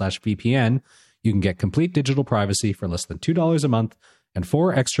 gog.show/VPN, you can get complete digital privacy for less than $2 a month and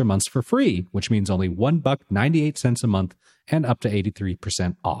 4 extra months for free, which means only $1.98 a month and up to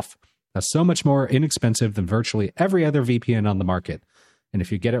 83% off. That's so much more inexpensive than virtually every other VPN on the market. And if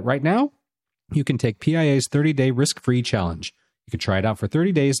you get it right now, you can take PIA's 30-day risk-free challenge. You can try it out for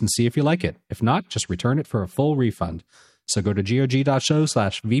 30 days and see if you like it. If not, just return it for a full refund. So go to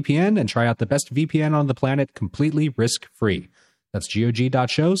gog.show/VPN and try out the best VPN on the planet completely risk-free. That's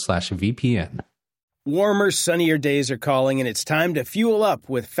gog.show/VPN. Warmer, sunnier days are calling, and it's time to fuel up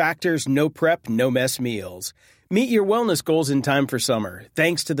with Factor's no prep, no mess meals. Meet your wellness goals in time for summer,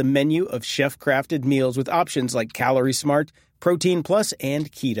 thanks to the menu of chef-crafted meals with options like Calorie Smart, Protein Plus,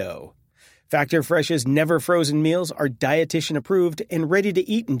 and Keto. Factor Fresh's never-frozen meals are dietitian-approved and ready to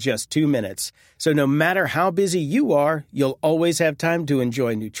eat in just 2 minutes. So no matter how busy you are, you'll always have time to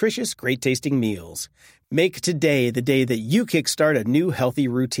enjoy nutritious, great-tasting meals. Make today the day that you kickstart a new healthy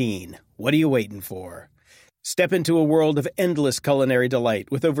routine. What are you waiting for? Step into a world of endless culinary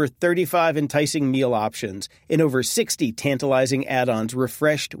delight with over 35 enticing meal options and over 60 tantalizing add-ons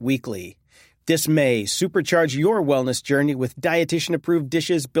refreshed weekly. This May, supercharge your wellness journey with dietitian-approved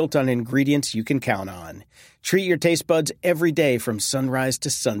dishes built on ingredients you can count on. Treat your taste buds every day from sunrise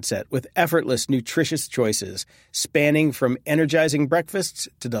to sunset with effortless, nutritious choices, spanning from energizing breakfasts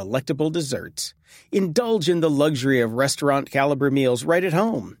to delectable desserts. Indulge in the luxury of restaurant-caliber meals right at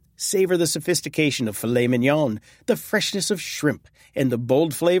home. Savor the sophistication of filet mignon, the freshness of shrimp, and the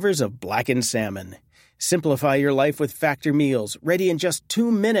bold flavors of blackened salmon. Simplify your life with Factor meals, ready in just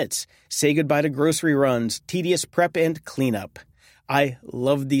 2 minutes. Say goodbye to grocery runs, tedious prep, and cleanup. I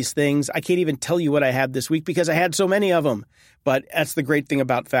love these things. I can't even tell you what I had this week because I had so many of them. But that's the great thing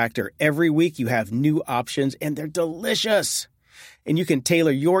about Factor. Every week you have new options, and they're delicious. And you can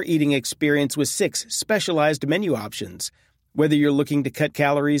tailor your eating experience with 6 specialized menu options. Whether you're looking to cut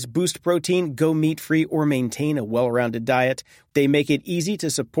calories, boost protein, go meat-free, or maintain a well-rounded diet, they make it easy to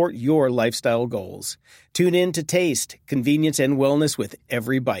support your lifestyle goals. Tune in to taste, convenience, and wellness with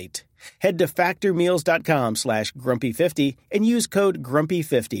every bite. Head to factormeals.com/grumpy50 and use code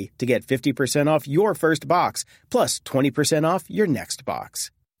grumpy50 to get 50% off your first box, plus 20% off your next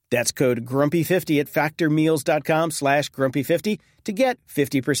box. That's code grumpy50 at factormeals.com/grumpy50 to get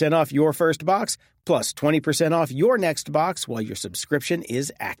 50% off your first box, plus 20% off your next box while your subscription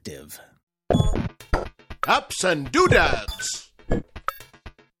is active. Ups and doodads.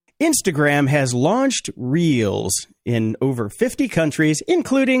 Instagram has launched Reels in over 50 countries,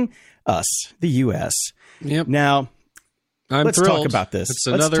 including us, the U.S. Yep. Now, let's thrilled. talk about this.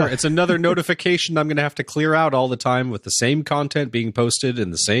 It's another notification I'm going to have to clear out all the time with the same content being posted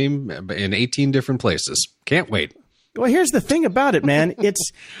in 18 different places. Can't wait. Well, here's the thing about it, man.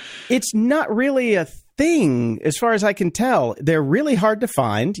 It's not really a thing as far as I can tell. They're really hard to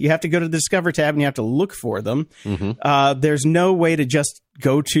find. You have to go to the Discover tab and you have to look for them. Mm-hmm. There's no way to just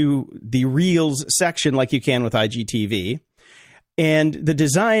go to the Reels section like you can with IGTV. And the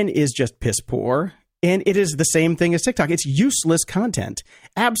design is just piss poor. And it is the same thing as TikTok. It's useless content.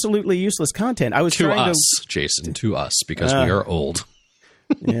 Absolutely useless content. I was to us, Jason, to us, because we are old.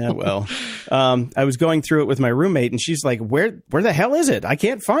 Yeah, well, I was going through it with my roommate, and she's like, "Where the hell is it? I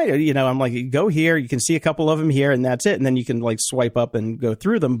can't find it." You know, I'm like, "Go here. You can see a couple of them here, and that's it." And then you can like swipe up and go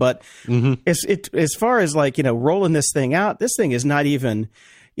through them. But as far as like rolling this thing out, this thing is not even.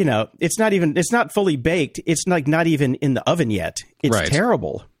 It's not fully baked. It's like not even in the oven yet. It's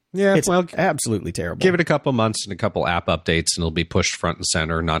terrible. Yeah, it's absolutely terrible. Give it a couple months and a couple app updates, and it'll be pushed front and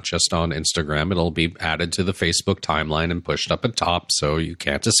center, not just on Instagram. It'll be added to the Facebook timeline and pushed up at top, so you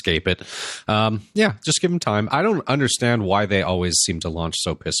can't escape it. Just give them time. I don't understand why they always seem to launch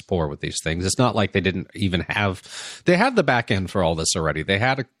so piss poor with these things. It's not like they didn't even have – they had the back end for all this already. They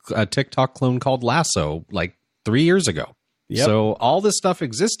had a TikTok clone called Lasso like 3 years ago. Yep. So all this stuff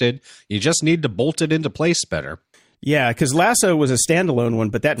existed. You just need to bolt it into place better. Yeah, because Lasso was a standalone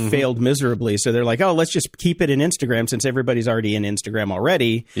one, but that failed miserably. So they're like, oh, let's just keep it in Instagram since everybody's already in Instagram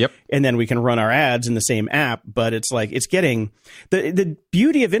already. Yep. And then we can run our ads in the same app. But it's like it's getting the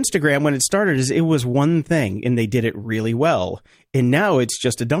beauty of Instagram when it started is it was one thing and they did it really well. And now it's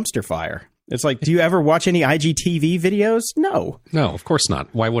just a dumpster fire. It's like, do you ever watch any IGTV videos? No. No, of course not.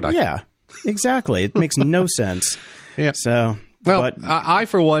 Why would I? Yeah, exactly. It makes no sense. Yeah. So... Well, but, I,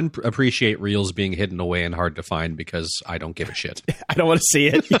 for one, appreciate Reels being hidden away and hard to find because I don't give a shit. I don't want to see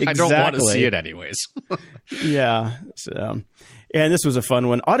it. Exactly. I don't want to see it anyways. Yeah. So, and this was a fun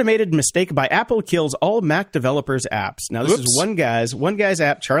one. Automated mistake by Apple kills all Mac developers' apps. Now, this is one guy's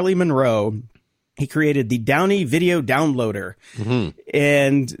app, Charlie Monroe. He created the Downy Video Downloader.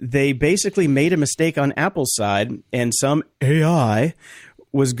 And they basically made a mistake on Apple's side, and some AI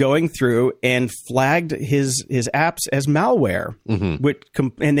was going through and flagged his apps as malware,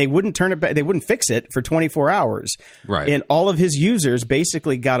 and they wouldn't turn it back. They wouldn't fix it for 24 hours. Right. And all of his users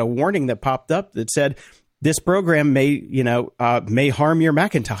basically got a warning that popped up that said, this program may harm your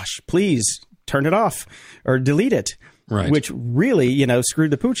Macintosh. Please turn it off or delete it. Right. Which really,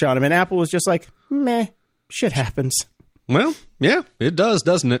 screwed the pooch on him. And Apple was just like, meh, shit happens. Well, yeah, it does,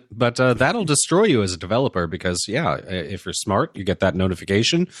 doesn't it? But that'll destroy you as a developer because, yeah, if you're smart, you get that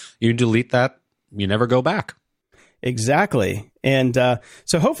notification, you delete that, you never go back. Exactly. And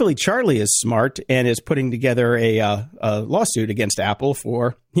so hopefully Charlie is smart and is putting together a lawsuit against Apple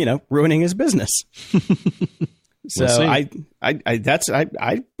for, ruining his business. So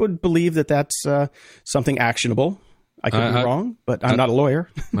I would believe that that's something actionable. I could be wrong, but I'm not a lawyer.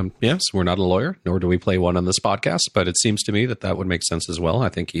 Yes, we're not a lawyer, nor do we play one on this podcast, but it seems to me that would make sense as well. I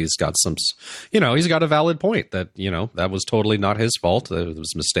think he's got he's got a valid point that, that was totally not his fault. It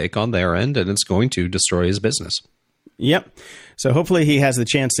was a mistake on their end, and it's going to destroy his business. Yep. So hopefully he has the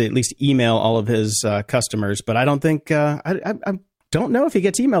chance to at least email all of his customers, but I don't think, I don't know if he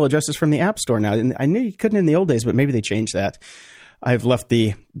gets email addresses from the App Store now. And I knew you couldn't in the old days, but maybe they changed that. I've left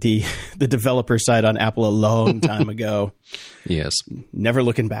the developer side on Apple a long time ago. Yes. Never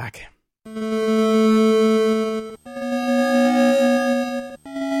looking back.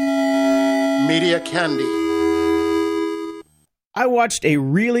 Media Candy. I watched a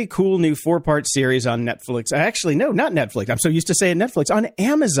really cool new 4-part series on Netflix. Actually, no, not Netflix. I'm so used to saying Netflix. On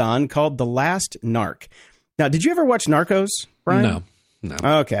Amazon called The Last Narc. Now, did you ever watch Narcos, Brian? No.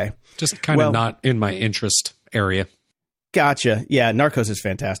 Okay. Just kind of not in my interest area. Gotcha. Yeah, Narcos is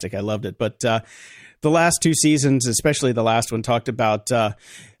fantastic. I loved it. But the last 2 seasons, especially the last one, talked about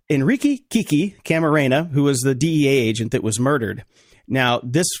Enrique Kiki Camarena, who was the DEA agent that was murdered. Now,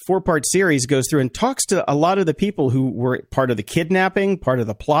 this 4-part series goes through and talks to a lot of the people who were part of the kidnapping, part of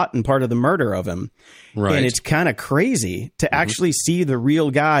the plot, and part of the murder of him. Right. And it's kind of crazy to actually see the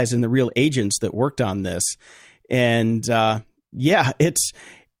real guys and the real agents that worked on this. And it's...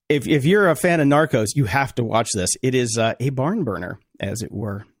 If you're a fan of Narcos, you have to watch this. It is a barn burner, as it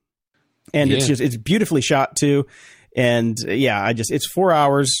were. And it's beautifully shot too. And it's 4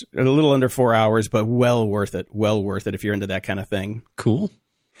 hours, a little under 4 hours, but well worth it. Well worth it if you're into that kind of thing. Cool.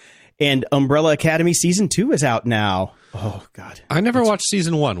 And Umbrella Academy season 2 is out now. Oh God. I never watched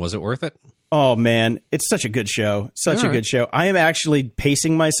season 1. Was it worth it? Oh man, it's such a good show. Good show. I am actually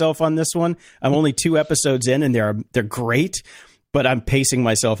pacing myself on this one. I'm only 2 episodes in and they're great. But I'm pacing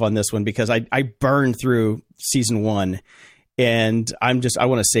myself on this one because I burned through season 1 and I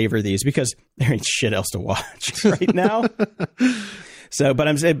want to savor these because there ain't shit else to watch right now. So,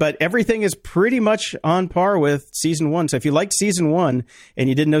 but everything is pretty much on par with season 1. So if you liked season 1 and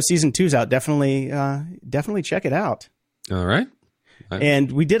you didn't know season 2's out, definitely check it out. All right.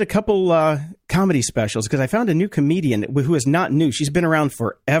 And we did a couple comedy specials because I found a new comedian who is not new. She's been around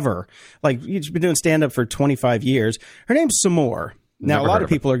forever. Like, she's been doing stand-up for 25 years. Her name's Samore. Now, a lot of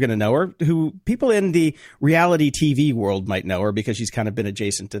people are going to know her. People in the reality TV world might know her because she's kind of been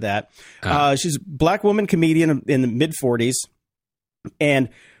adjacent to that. She's a black woman comedian in the mid-40s. And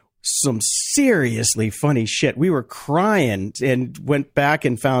some seriously funny shit. We were crying and went back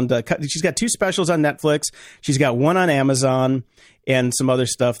and found she's got 2 specials on Netflix. She's got one on Amazon and some other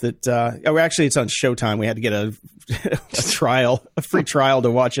stuff that actually it's on Showtime. We had to get a free trial to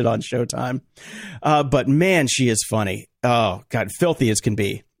watch it on Showtime. But man, she is funny. Oh God, filthy as can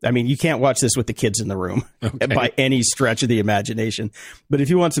be. I mean, you can't watch this with the kids in the room by any stretch of the imagination. But if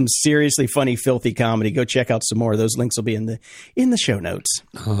you want some seriously funny, filthy comedy, go check out some more. Those links will be in the show notes.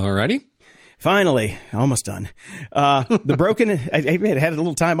 Alrighty. Finally, almost done. The Broken. I had a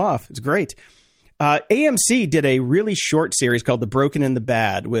little time off. It's great. AMC did a really short series called The Broken and the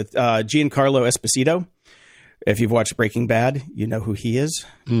Bad with Giancarlo Esposito. If you've watched Breaking Bad, you know who he is.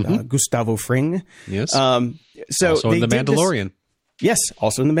 Gustavo Fring. Yes. So also in The Mandalorian. Yes,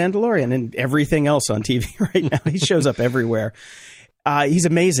 also in The Mandalorian and everything else on TV right now. He shows up everywhere. He's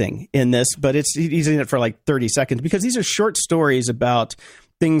amazing in this, but he's in it for like 30 seconds because these are short stories about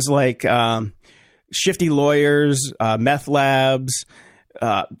things like shifty lawyers, meth labs,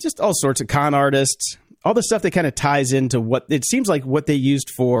 just all sorts of con artists, all the stuff that kind of ties into what it seems like what they used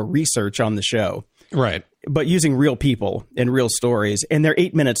for research on the show. Right. But using real people and real stories. And they're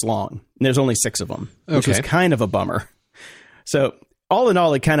 8 minutes long. And there's only 6 of them, which was kind of a bummer. So all in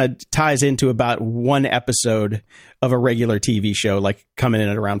all, it kind of ties into about one episode of a regular TV show, like coming in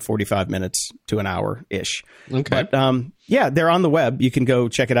at around 45 minutes to an hour ish. Okay. But yeah, they're on the web. You can go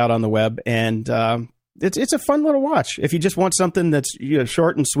check it out on the web, and it's a fun little watch if you just want something that's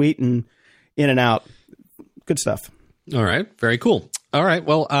short and sweet and in and out. Good stuff. All right. Very cool. All right.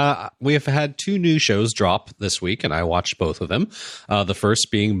 Well, we have had 2 new shows drop this week, and I watched both of them. The first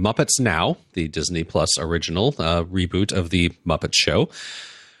being Muppets Now, the Disney Plus original reboot of the Muppet Show.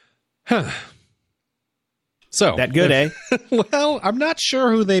 So that good, eh? Well, I'm not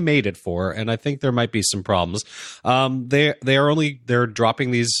sure who they made it for, and I think there might be some problems. They're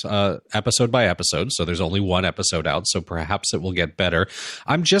dropping these episode by episode, so there's only one episode out, so perhaps it will get better.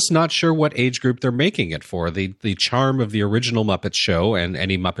 I'm just not sure what age group they're making it for. The charm of the original Muppet Show, and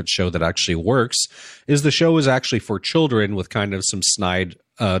any Muppet Show that actually works, is the show is actually for children with kind of some snide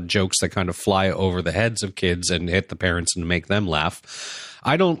jokes that kind of fly over the heads of kids and hit the parents and make them laugh.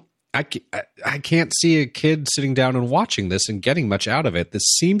 I can't see a kid sitting down and watching this and getting much out of it. This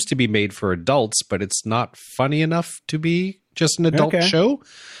seems to be made for adults, but it's not funny enough to be just an adult show.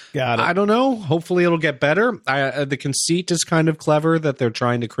 Got it. I don't know. Hopefully it'll get better. The conceit is kind of clever that they're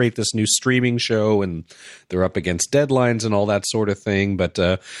trying to create this new streaming show and they're up against deadlines and all that sort of thing, but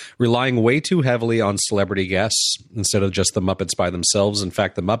relying way too heavily on celebrity guests instead of just the Muppets by themselves. In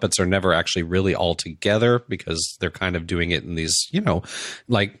fact, the Muppets are never actually really all together because they're kind of doing it in these,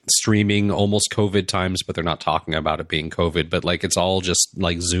 like streaming almost COVID times, but they're not talking about it being COVID, but like it's all just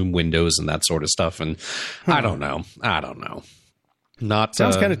like Zoom windows and that sort of stuff. And I don't know. Not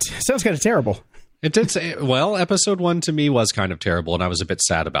sounds kind of terrible. It did say, well, episode 1 to me was kind of terrible, and I was a bit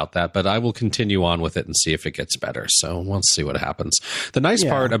sad about that, but I will continue on with it and see if it gets better. So we'll see what happens. The nice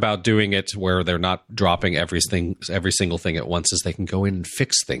part about doing it where they're not dropping every single thing at once is they can go in and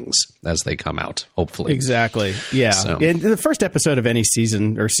fix things as they come out, hopefully. Exactly. Yeah. So. And the first episode of any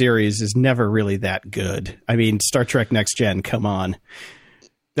season or series is never really that good. I mean, Star Trek Next Gen, come on.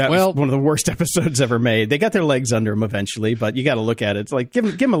 That was one of the worst episodes ever made. They got their legs under them eventually, but you got to look at it. It's like,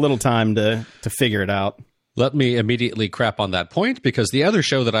 give them a little time to figure it out. Let me immediately crap on that point because the other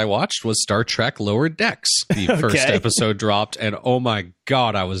show that I watched was Star Trek Lower Decks. The first episode dropped, and oh my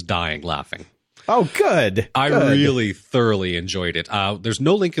God, I was dying laughing. Oh, good. I really thoroughly enjoyed it. There's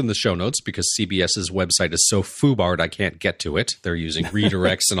no link in the show notes because CBS's website is so foobarred I can't get to it. They're using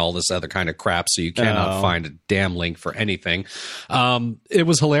redirects and all this other kind of crap, so you cannot find a damn link for anything. It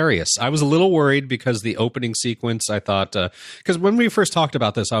was hilarious. I was a little worried because the opening sequence, I thought, because when we first talked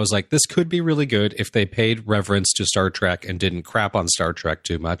about this, I was like, this could be really good if they paid reverence to Star Trek and didn't crap on Star Trek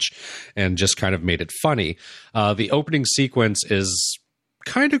too much and just kind of made it funny. The opening sequence is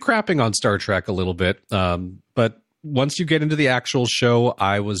kind of crapping on Star Trek a little bit. But once you get into the actual show,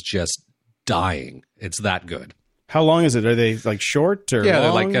 I was just dying. It's that good. How long is it? Are they like short or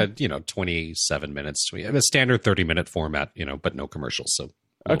long? They're like 27 minutes. A standard 30-minute format, but no commercials. So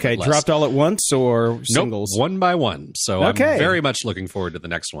okay, dropped all at once or singles? Nope, one by one. So I'm very much looking forward to the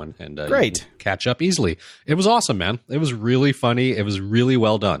next one. And great. You can catch up easily. It was awesome, man. It was really funny. It was really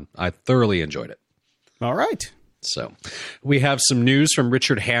well done. I thoroughly enjoyed it. All right. So we have some news from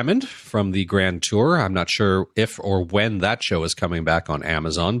Richard Hammond from the Grand Tour. I'm not sure if or when that show is coming back on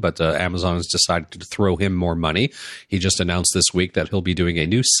Amazon, but Amazon has decided to throw him more money. He just announced this week that he'll be doing a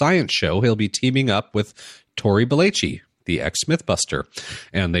new science show. He'll be teaming up with Tori Belleci, the ex-Mythbuster,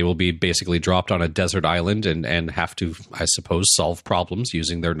 and they will be basically dropped on a desert island and have to, I suppose, solve problems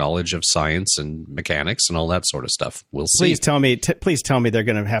using their knowledge of science and mechanics and all that sort of stuff. We'll see. Please tell me they're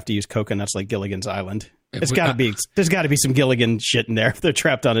going to have to use coconuts like Gilligan's Island. There's got to be some Gilligan shit in there if they're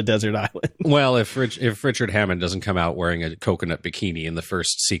trapped on a desert island. Well, if Richard Hammond doesn't come out wearing a coconut bikini in the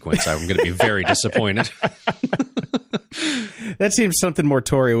first sequence, I'm going to be very disappointed. That seems something more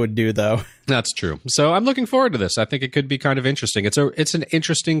Tori would do, though. That's true. So I'm looking forward to this. I think it could be kind of interesting. It's an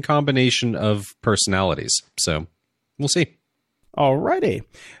interesting combination of personalities. So we'll see. All righty.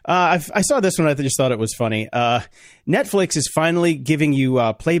 I saw this one. I just thought it was funny. Netflix is finally giving you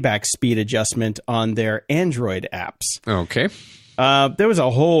playback speed adjustment on their Android apps. Okay. There was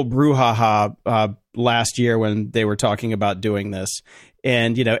a whole brouhaha last year when they were talking about doing this.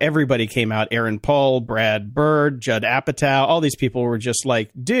 And, everybody came out. Aaron Paul, Brad Bird, Judd Apatow. All these people were just like,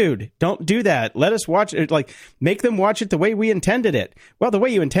 dude, don't do that. Let us watch it. Like, make them watch it the way we intended it. Well, the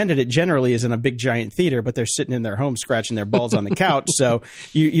way you intended it generally is in a big, giant theater, but they're sitting in their home scratching their balls on the couch. So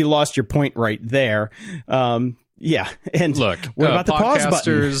you lost your point right there. Yeah. And look, what about the pause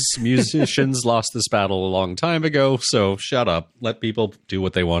button? Podcasters, musicians lost this battle a long time ago. So shut up. Let people do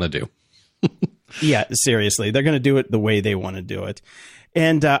what they want to do. Yeah, seriously. They're going to do it the way they want to do it.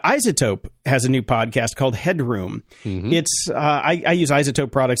 And Isotope has a new podcast called Headroom. It's I use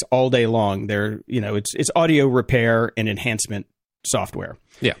Isotope products all day long. They're, it's audio repair and enhancement software.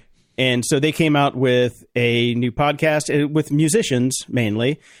 Yeah. And so they came out with a new podcast with musicians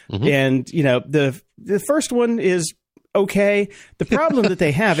mainly. And, the first one is okay. The problem that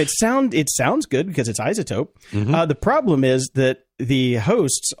they have, it sounds good because it's Isotope. The problem is that the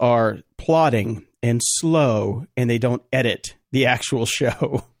hosts are plodding and slow, and they don't edit the actual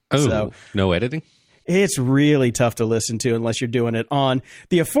show. Oh, so no editing? it's really tough to listen to unless you're doing it on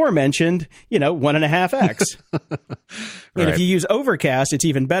the aforementioned, 1.5x. And if you use Overcast, it's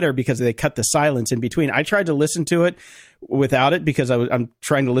even better because they cut the silence in between. I tried to listen to it without it because I'm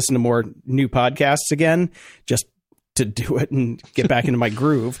trying to listen to more new podcasts again, just to do it and get back into my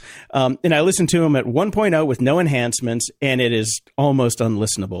groove. And I listened to them at 1.0 with no enhancements, and it is almost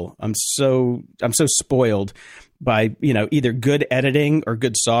unlistenable. I'm so spoiled by, either good editing or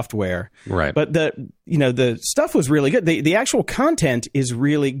good software. Right. But the stuff was really good. The actual content is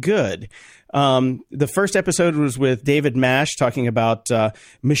really good. The first episode was with David Mash talking about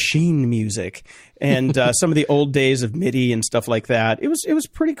machine music and some of the old days of MIDI and stuff like that. It was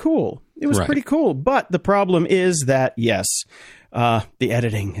pretty cool. It was pretty cool. But the problem is that, yes, the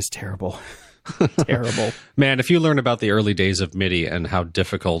editing is terrible. Terrible. Man, if you learn about the early days of MIDI and how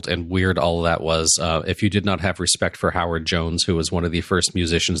difficult and weird all of that was, if you did not have respect for Howard Jones, who was one of the first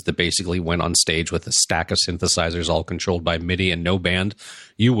musicians that basically went on stage with a stack of synthesizers all controlled by MIDI and no band,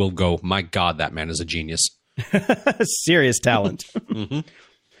 you will go, my God, that man is a genius. Serious talent.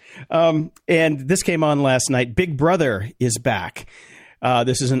 And this came on last night. Big Brother is back.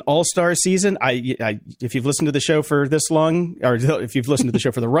 This is an all-star season. If you've listened to the show for this long, or if you've listened to the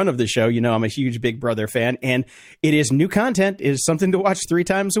show for the run of the show, I'm a huge Big Brother fan. And it is new content. It is something to watch 3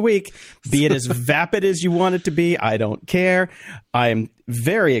 times a week. Be it as vapid as you want it to be. I don't care. I am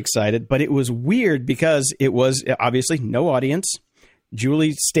very excited. But it was weird because it was obviously no audience.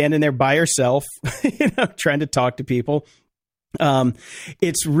 Julie standing there by herself, trying to talk to people.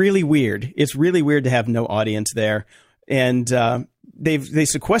 It's really weird. It's really weird to have no audience there. And they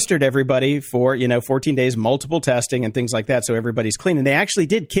sequestered everybody for 14 days, multiple testing and things like that, so everybody's clean. And they actually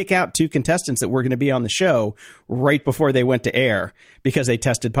did kick out 2 contestants that were going to be on the show right before they went to air because they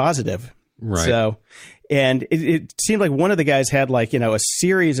tested positive. Right. So, and it seemed like one of the guys had a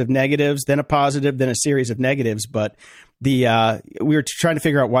series of negatives, then a positive, then a series of negatives. But we were trying to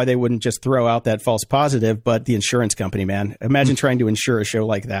figure out why they wouldn't just throw out that false positive. But the insurance company, man, imagine trying to insure a show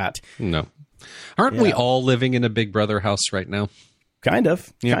like that. No. Aren't we all living in a Big Brother house right now? Kind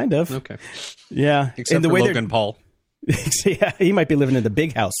of. Okay. Yeah. Except for Logan Paul. Yeah, he might be living in the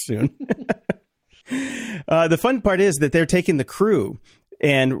big house soon. The fun part is that they're taking the crew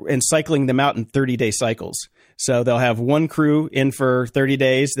and cycling them out in 30-day cycles. So they'll have one crew in for 30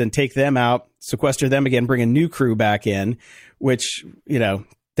 days, then take them out, sequester them again, bring a new crew back in, which,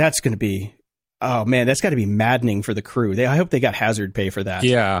 that's going to be... Oh, man, that's got to be maddening for the crew. I hope they got hazard pay for that.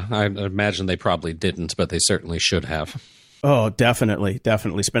 Yeah, I imagine they probably didn't, but they certainly should have. Oh, definitely.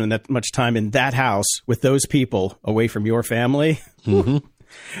 Definitely. Spending that much time in that house with those people away from your family.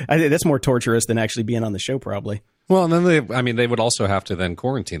 I think that's more torturous than actually being on the show, probably. Well, and then they would also have to then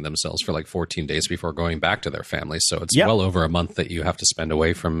quarantine themselves for 14 days before going back to their families. So it's well over a month that you have to spend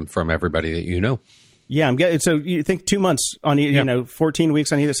away from everybody that you know. Yeah, I'm getting. So you think 2 months on either, 14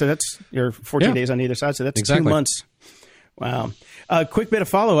 weeks on either. So that's your 14 days on either side. So that's exactly 2 months. Wow. A quick bit of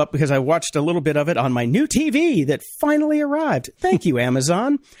follow up because I watched a little bit of it on my new TV that finally arrived. Thank you,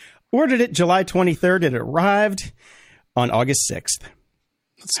 Amazon. Ordered it July 23rd. It arrived on August 6th.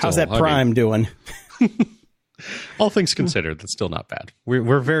 How's that Prime doing? All things considered, that's still not bad.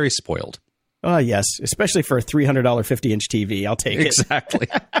 We're very spoiled. Oh, yes. Especially for a $300 50-inch TV. I'll take it. Exactly.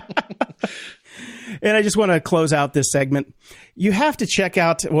 And I just want to close out this segment. You have to check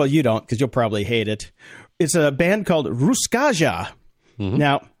out, well, you don't because you'll probably hate it. It's a band called Ruskaja.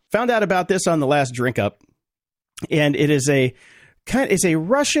 Now, found out about this on the last Drink Up. And it is it's a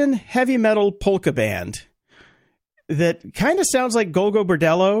Russian heavy metal polka band that kind of sounds like Golgo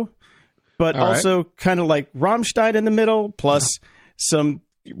Bordello, but also kind of like Rammstein in the middle, plus some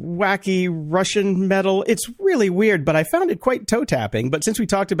wacky Russian metal. It's really weird, but I found it quite toe-tapping. But since we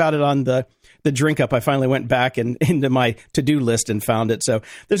talked about it on the Drink Up, I finally went back and into my to-do list and found it. So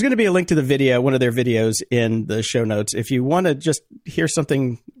there's going to be a link to the video, one of their videos in the show notes. If you want to just hear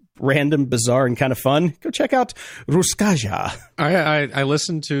something random, bizarre, and kind of fun, go check out Ruskaja. I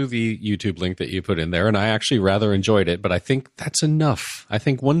listened to the YouTube link that you put in there, and I actually rather enjoyed it, but I think that's enough. I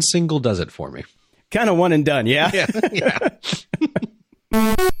think one single does it for me. Kind of one and done, yeah? Yeah.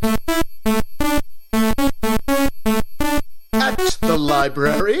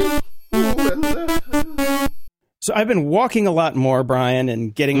 library. So I've been walking a lot more, Brian,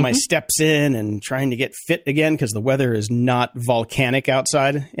 and getting my steps in and trying to get fit again because the weather is not volcanic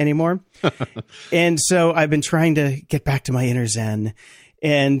outside anymore. And so I've been trying to get back to my inner zen.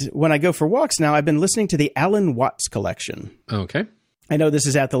 And when I go for walks now, I've been listening to the Alan Watts collection. Okay. I know this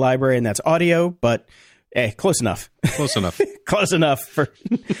is at the library and that's audio, but close enough. Close enough. Close enough. For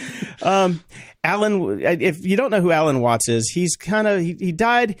Alan, if you don't know who Alan Watts is, he's he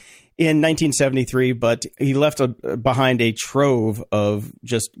died in 1973, but he left behind a trove of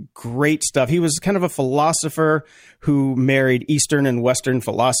just great stuff. He was kind of a philosopher who married Eastern and Western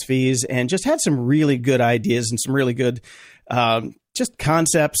philosophies and just had some really good ideas and some really good just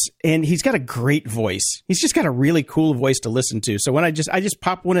concepts. And he's got a great voice. He's just got a really cool voice to listen to. So when I just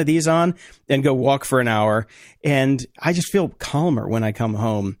pop one of these on and go walk for an hour, and I just feel calmer when I come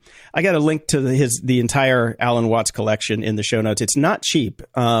home. I got a link to the entire Alan Watts collection in the show notes. It's not cheap.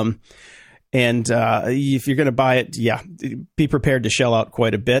 And if you're going to buy it, be prepared to shell out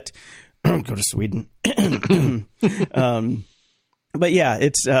quite a bit. Go to Sweden. But yeah,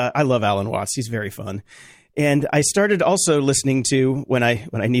 I love Alan Watts. He's very fun. And I started also listening to, when I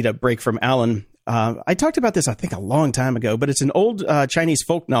need a break from Alan, I talked about this, I think, a long time ago, but it's an old Chinese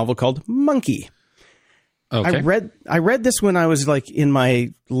folk novel called Monkey. Okay. I read this when I was like in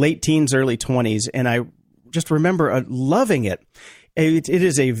my late teens, early 20s, and I just remember loving it. It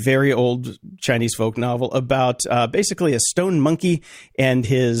is a very old Chinese folk novel about basically a stone monkey and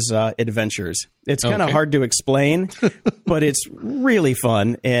his adventures. It's kind of hard to explain, but it's really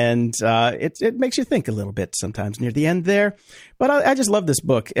fun, and it makes you think a little bit sometimes near the end there. But I just love this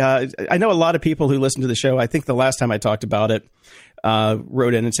book. I know a lot of people who listen to the show, I think the last time I talked about it,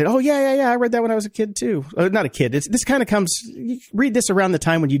 wrote in and said, oh, yeah, I read that when I was a kid, too. Not a kid. This kind of comes, you read this around the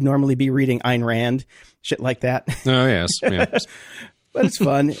time when you'd normally be reading Ayn Rand, shit like that. Oh, yes. Yeah. But it's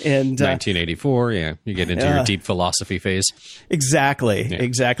fun. And 1984, you get into your deep philosophy phase. Exactly.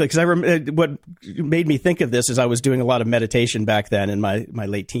 Because what made me think of this is I was doing a lot of meditation back then in my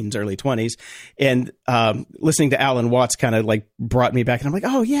late teens, early 20s, and listening to Alan Watts kind of like brought me back, and I'm like,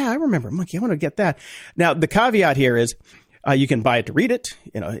 oh yeah, I remember Monkey. I want to get that. Now the caveat here is, you can buy it to read it,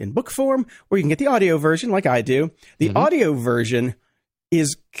 in book form, or you can get the audio version like I do. The audio version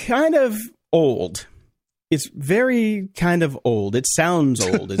is kind of old. It's very kind of old. It sounds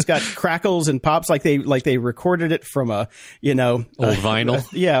old. It's got crackles and pops like they recorded it from old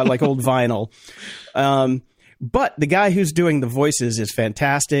vinyl. Like old vinyl. But the guy who's doing the voices is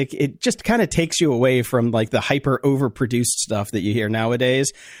fantastic. It just kind of takes you away from like the hyper overproduced stuff that you hear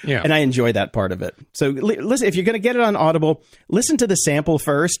nowadays. Yeah. And I enjoy that part of it. So listen, if you're going to get it on Audible, listen to the sample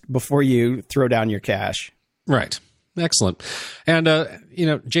first before you throw down your cash. Right. Excellent. And,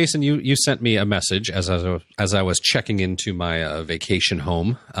 Jason, you sent me a message as I was checking into my vacation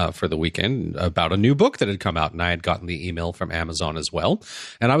home for the weekend about a new book that had come out, and I had gotten the email from Amazon as well.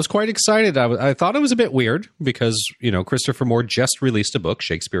 And I was quite excited. I thought it was a bit weird because, Christopher Moore just released a book,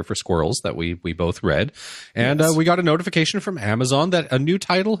 Shakespeare for Squirrels, that we both read. And we got a notification from Amazon that a new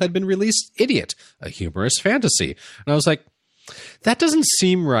title had been released, Idiot, a humorous fantasy. And I was like, that doesn't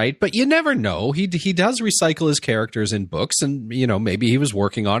seem right, but you never know. He does recycle his characters in books, and maybe he was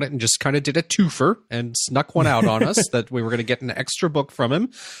working on it and just kind of did a twofer and snuck one out on us that we were going to get an extra book from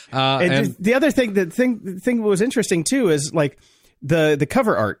him. And the other thing, the thing that was interesting too is like the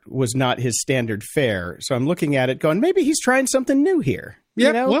cover art was not his standard fare. So I'm looking at it going, maybe he's trying something new here.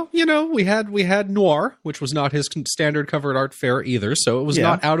 Yeah, well, we had Noir, which was not his standard covered art fare either, so it was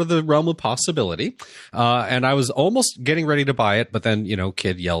not out of the realm of possibility. And I was almost getting ready to buy it, but then,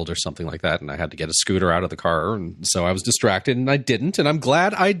 kid yelled or something like that, and I had to get a scooter out of the car, and so I was distracted, and I didn't, and I'm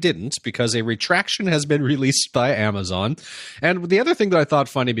glad I didn't, because a retraction has been released by Amazon. And the other thing that I thought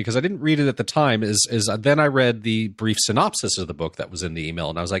funny, because I didn't read it at the time, is then I read the brief synopsis of the book that was in the email,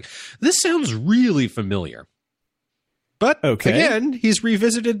 and I was like, this sounds really familiar. But again, he's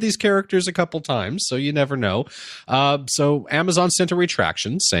revisited these characters a couple times, so you never know. So Amazon sent a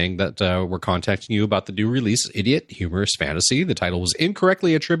retraction saying that we're contacting you about the new release, Idiot, Humorous Fantasy. The title was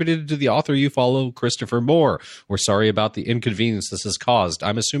incorrectly attributed to the author you follow, Christopher Moore. We're sorry about the inconvenience this has caused.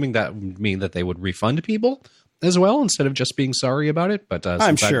 I'm assuming that would mean that they would refund people as well, instead of just being sorry about it. But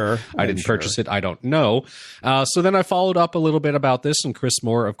I'm sure I didn't purchase it, I don't know. So then I followed up a little bit about this, and Chris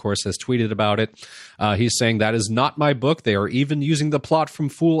Moore, of course, has tweeted about it. He's saying, that is not my book. They are even using the plot from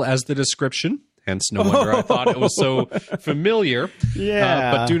Fool as the description. Hence, no wonder I thought it was so familiar.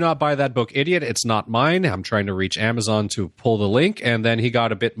 Yeah. But do not buy that book, Idiot. It's not mine. I'm trying to reach Amazon to pull the link. And then he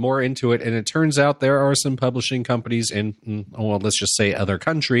got a bit more into it. And it turns out there are some publishing companies in, let's just say other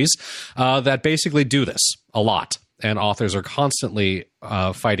countries, that basically do this a lot. and authors are constantly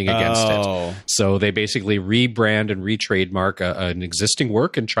fighting against it. So they basically rebrand and re-trademark an existing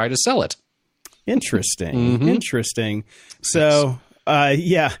work and try to sell it. Interesting. Interesting. So, I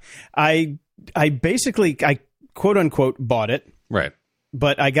basically, I quote unquote bought it. Right.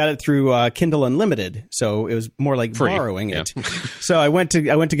 But I got it through Kindle Unlimited, so it was more like Free. borrowing it. So I went to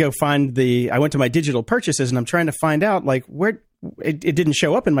go find I went to my digital purchases, and I'm trying to find out like where it didn't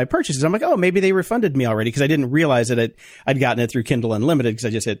show up in my purchases. I'm like, oh, maybe they refunded me already, because I didn't realize that I'd gotten it through Kindle Unlimited, because I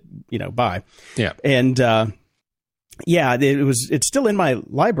just hit buy. Yeah. And it's still in my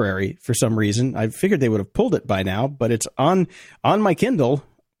library for some reason. I figured they would have pulled it by now, but it's on my Kindle,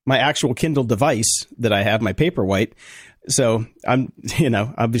 my actual Kindle device that I have, my Paperwhite. So I'm,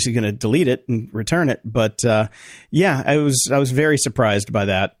 obviously going to delete it and return it. But I was very surprised by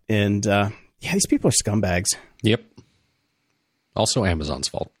that. And these people are scumbags. Yep. Also Amazon's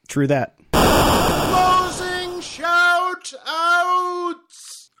fault. True that. Closing shout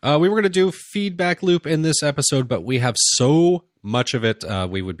outs. We were going to do feedback loop in this episode, but we have so much of it.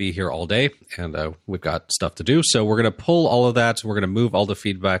 We would be here all day, and we've got stuff to do. So we're going to pull all of that. We're going to move all the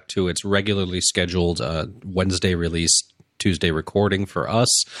feedback to its regularly scheduled Wednesday release, Tuesday recording for us.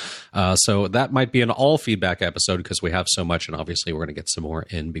 So that might be an all feedback episode, because we have so much, and obviously we're going to get some more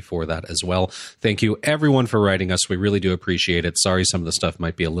in before that as well. Thank you everyone for writing us. We really do appreciate it. Sorry, some of the stuff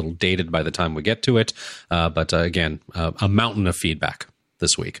might be a little dated by the time we get to it. But again, a mountain of feedback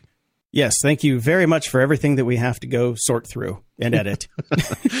this week. Yes, thank you very much for everything that we have to go sort through and edit.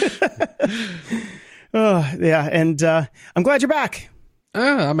 And I'm glad you're back.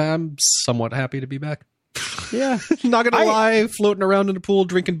 I'm somewhat happy to be back. Yeah. Not going to lie, floating around in a pool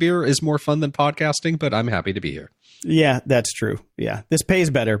drinking beer is more fun than podcasting, but I'm happy to be here. Yeah, that's true. Yeah, this pays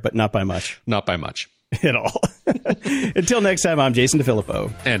better, but not by much. Not by much. At all. Until next time, I'm Jason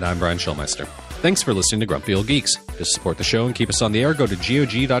DeFilippo. And I'm Brian Schulmeister. Thanks for listening to Grumpy Old Geeks. To support the show and keep us on the air, go to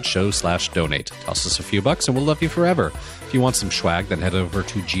gog.show/donate. Toss us a few bucks and we'll love you forever. If you want some swag, then head over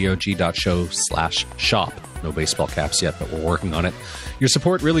to gog.show/shop. No baseball caps yet, but we're working on it. Your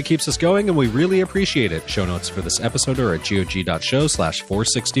support really keeps us going, and we really appreciate it. Show notes for this episode are at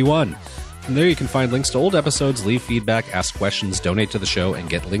gog.show/461. From there, you can find links to old episodes, leave feedback, ask questions, donate to the show, and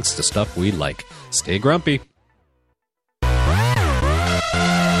get links to stuff we like. Stay grumpy.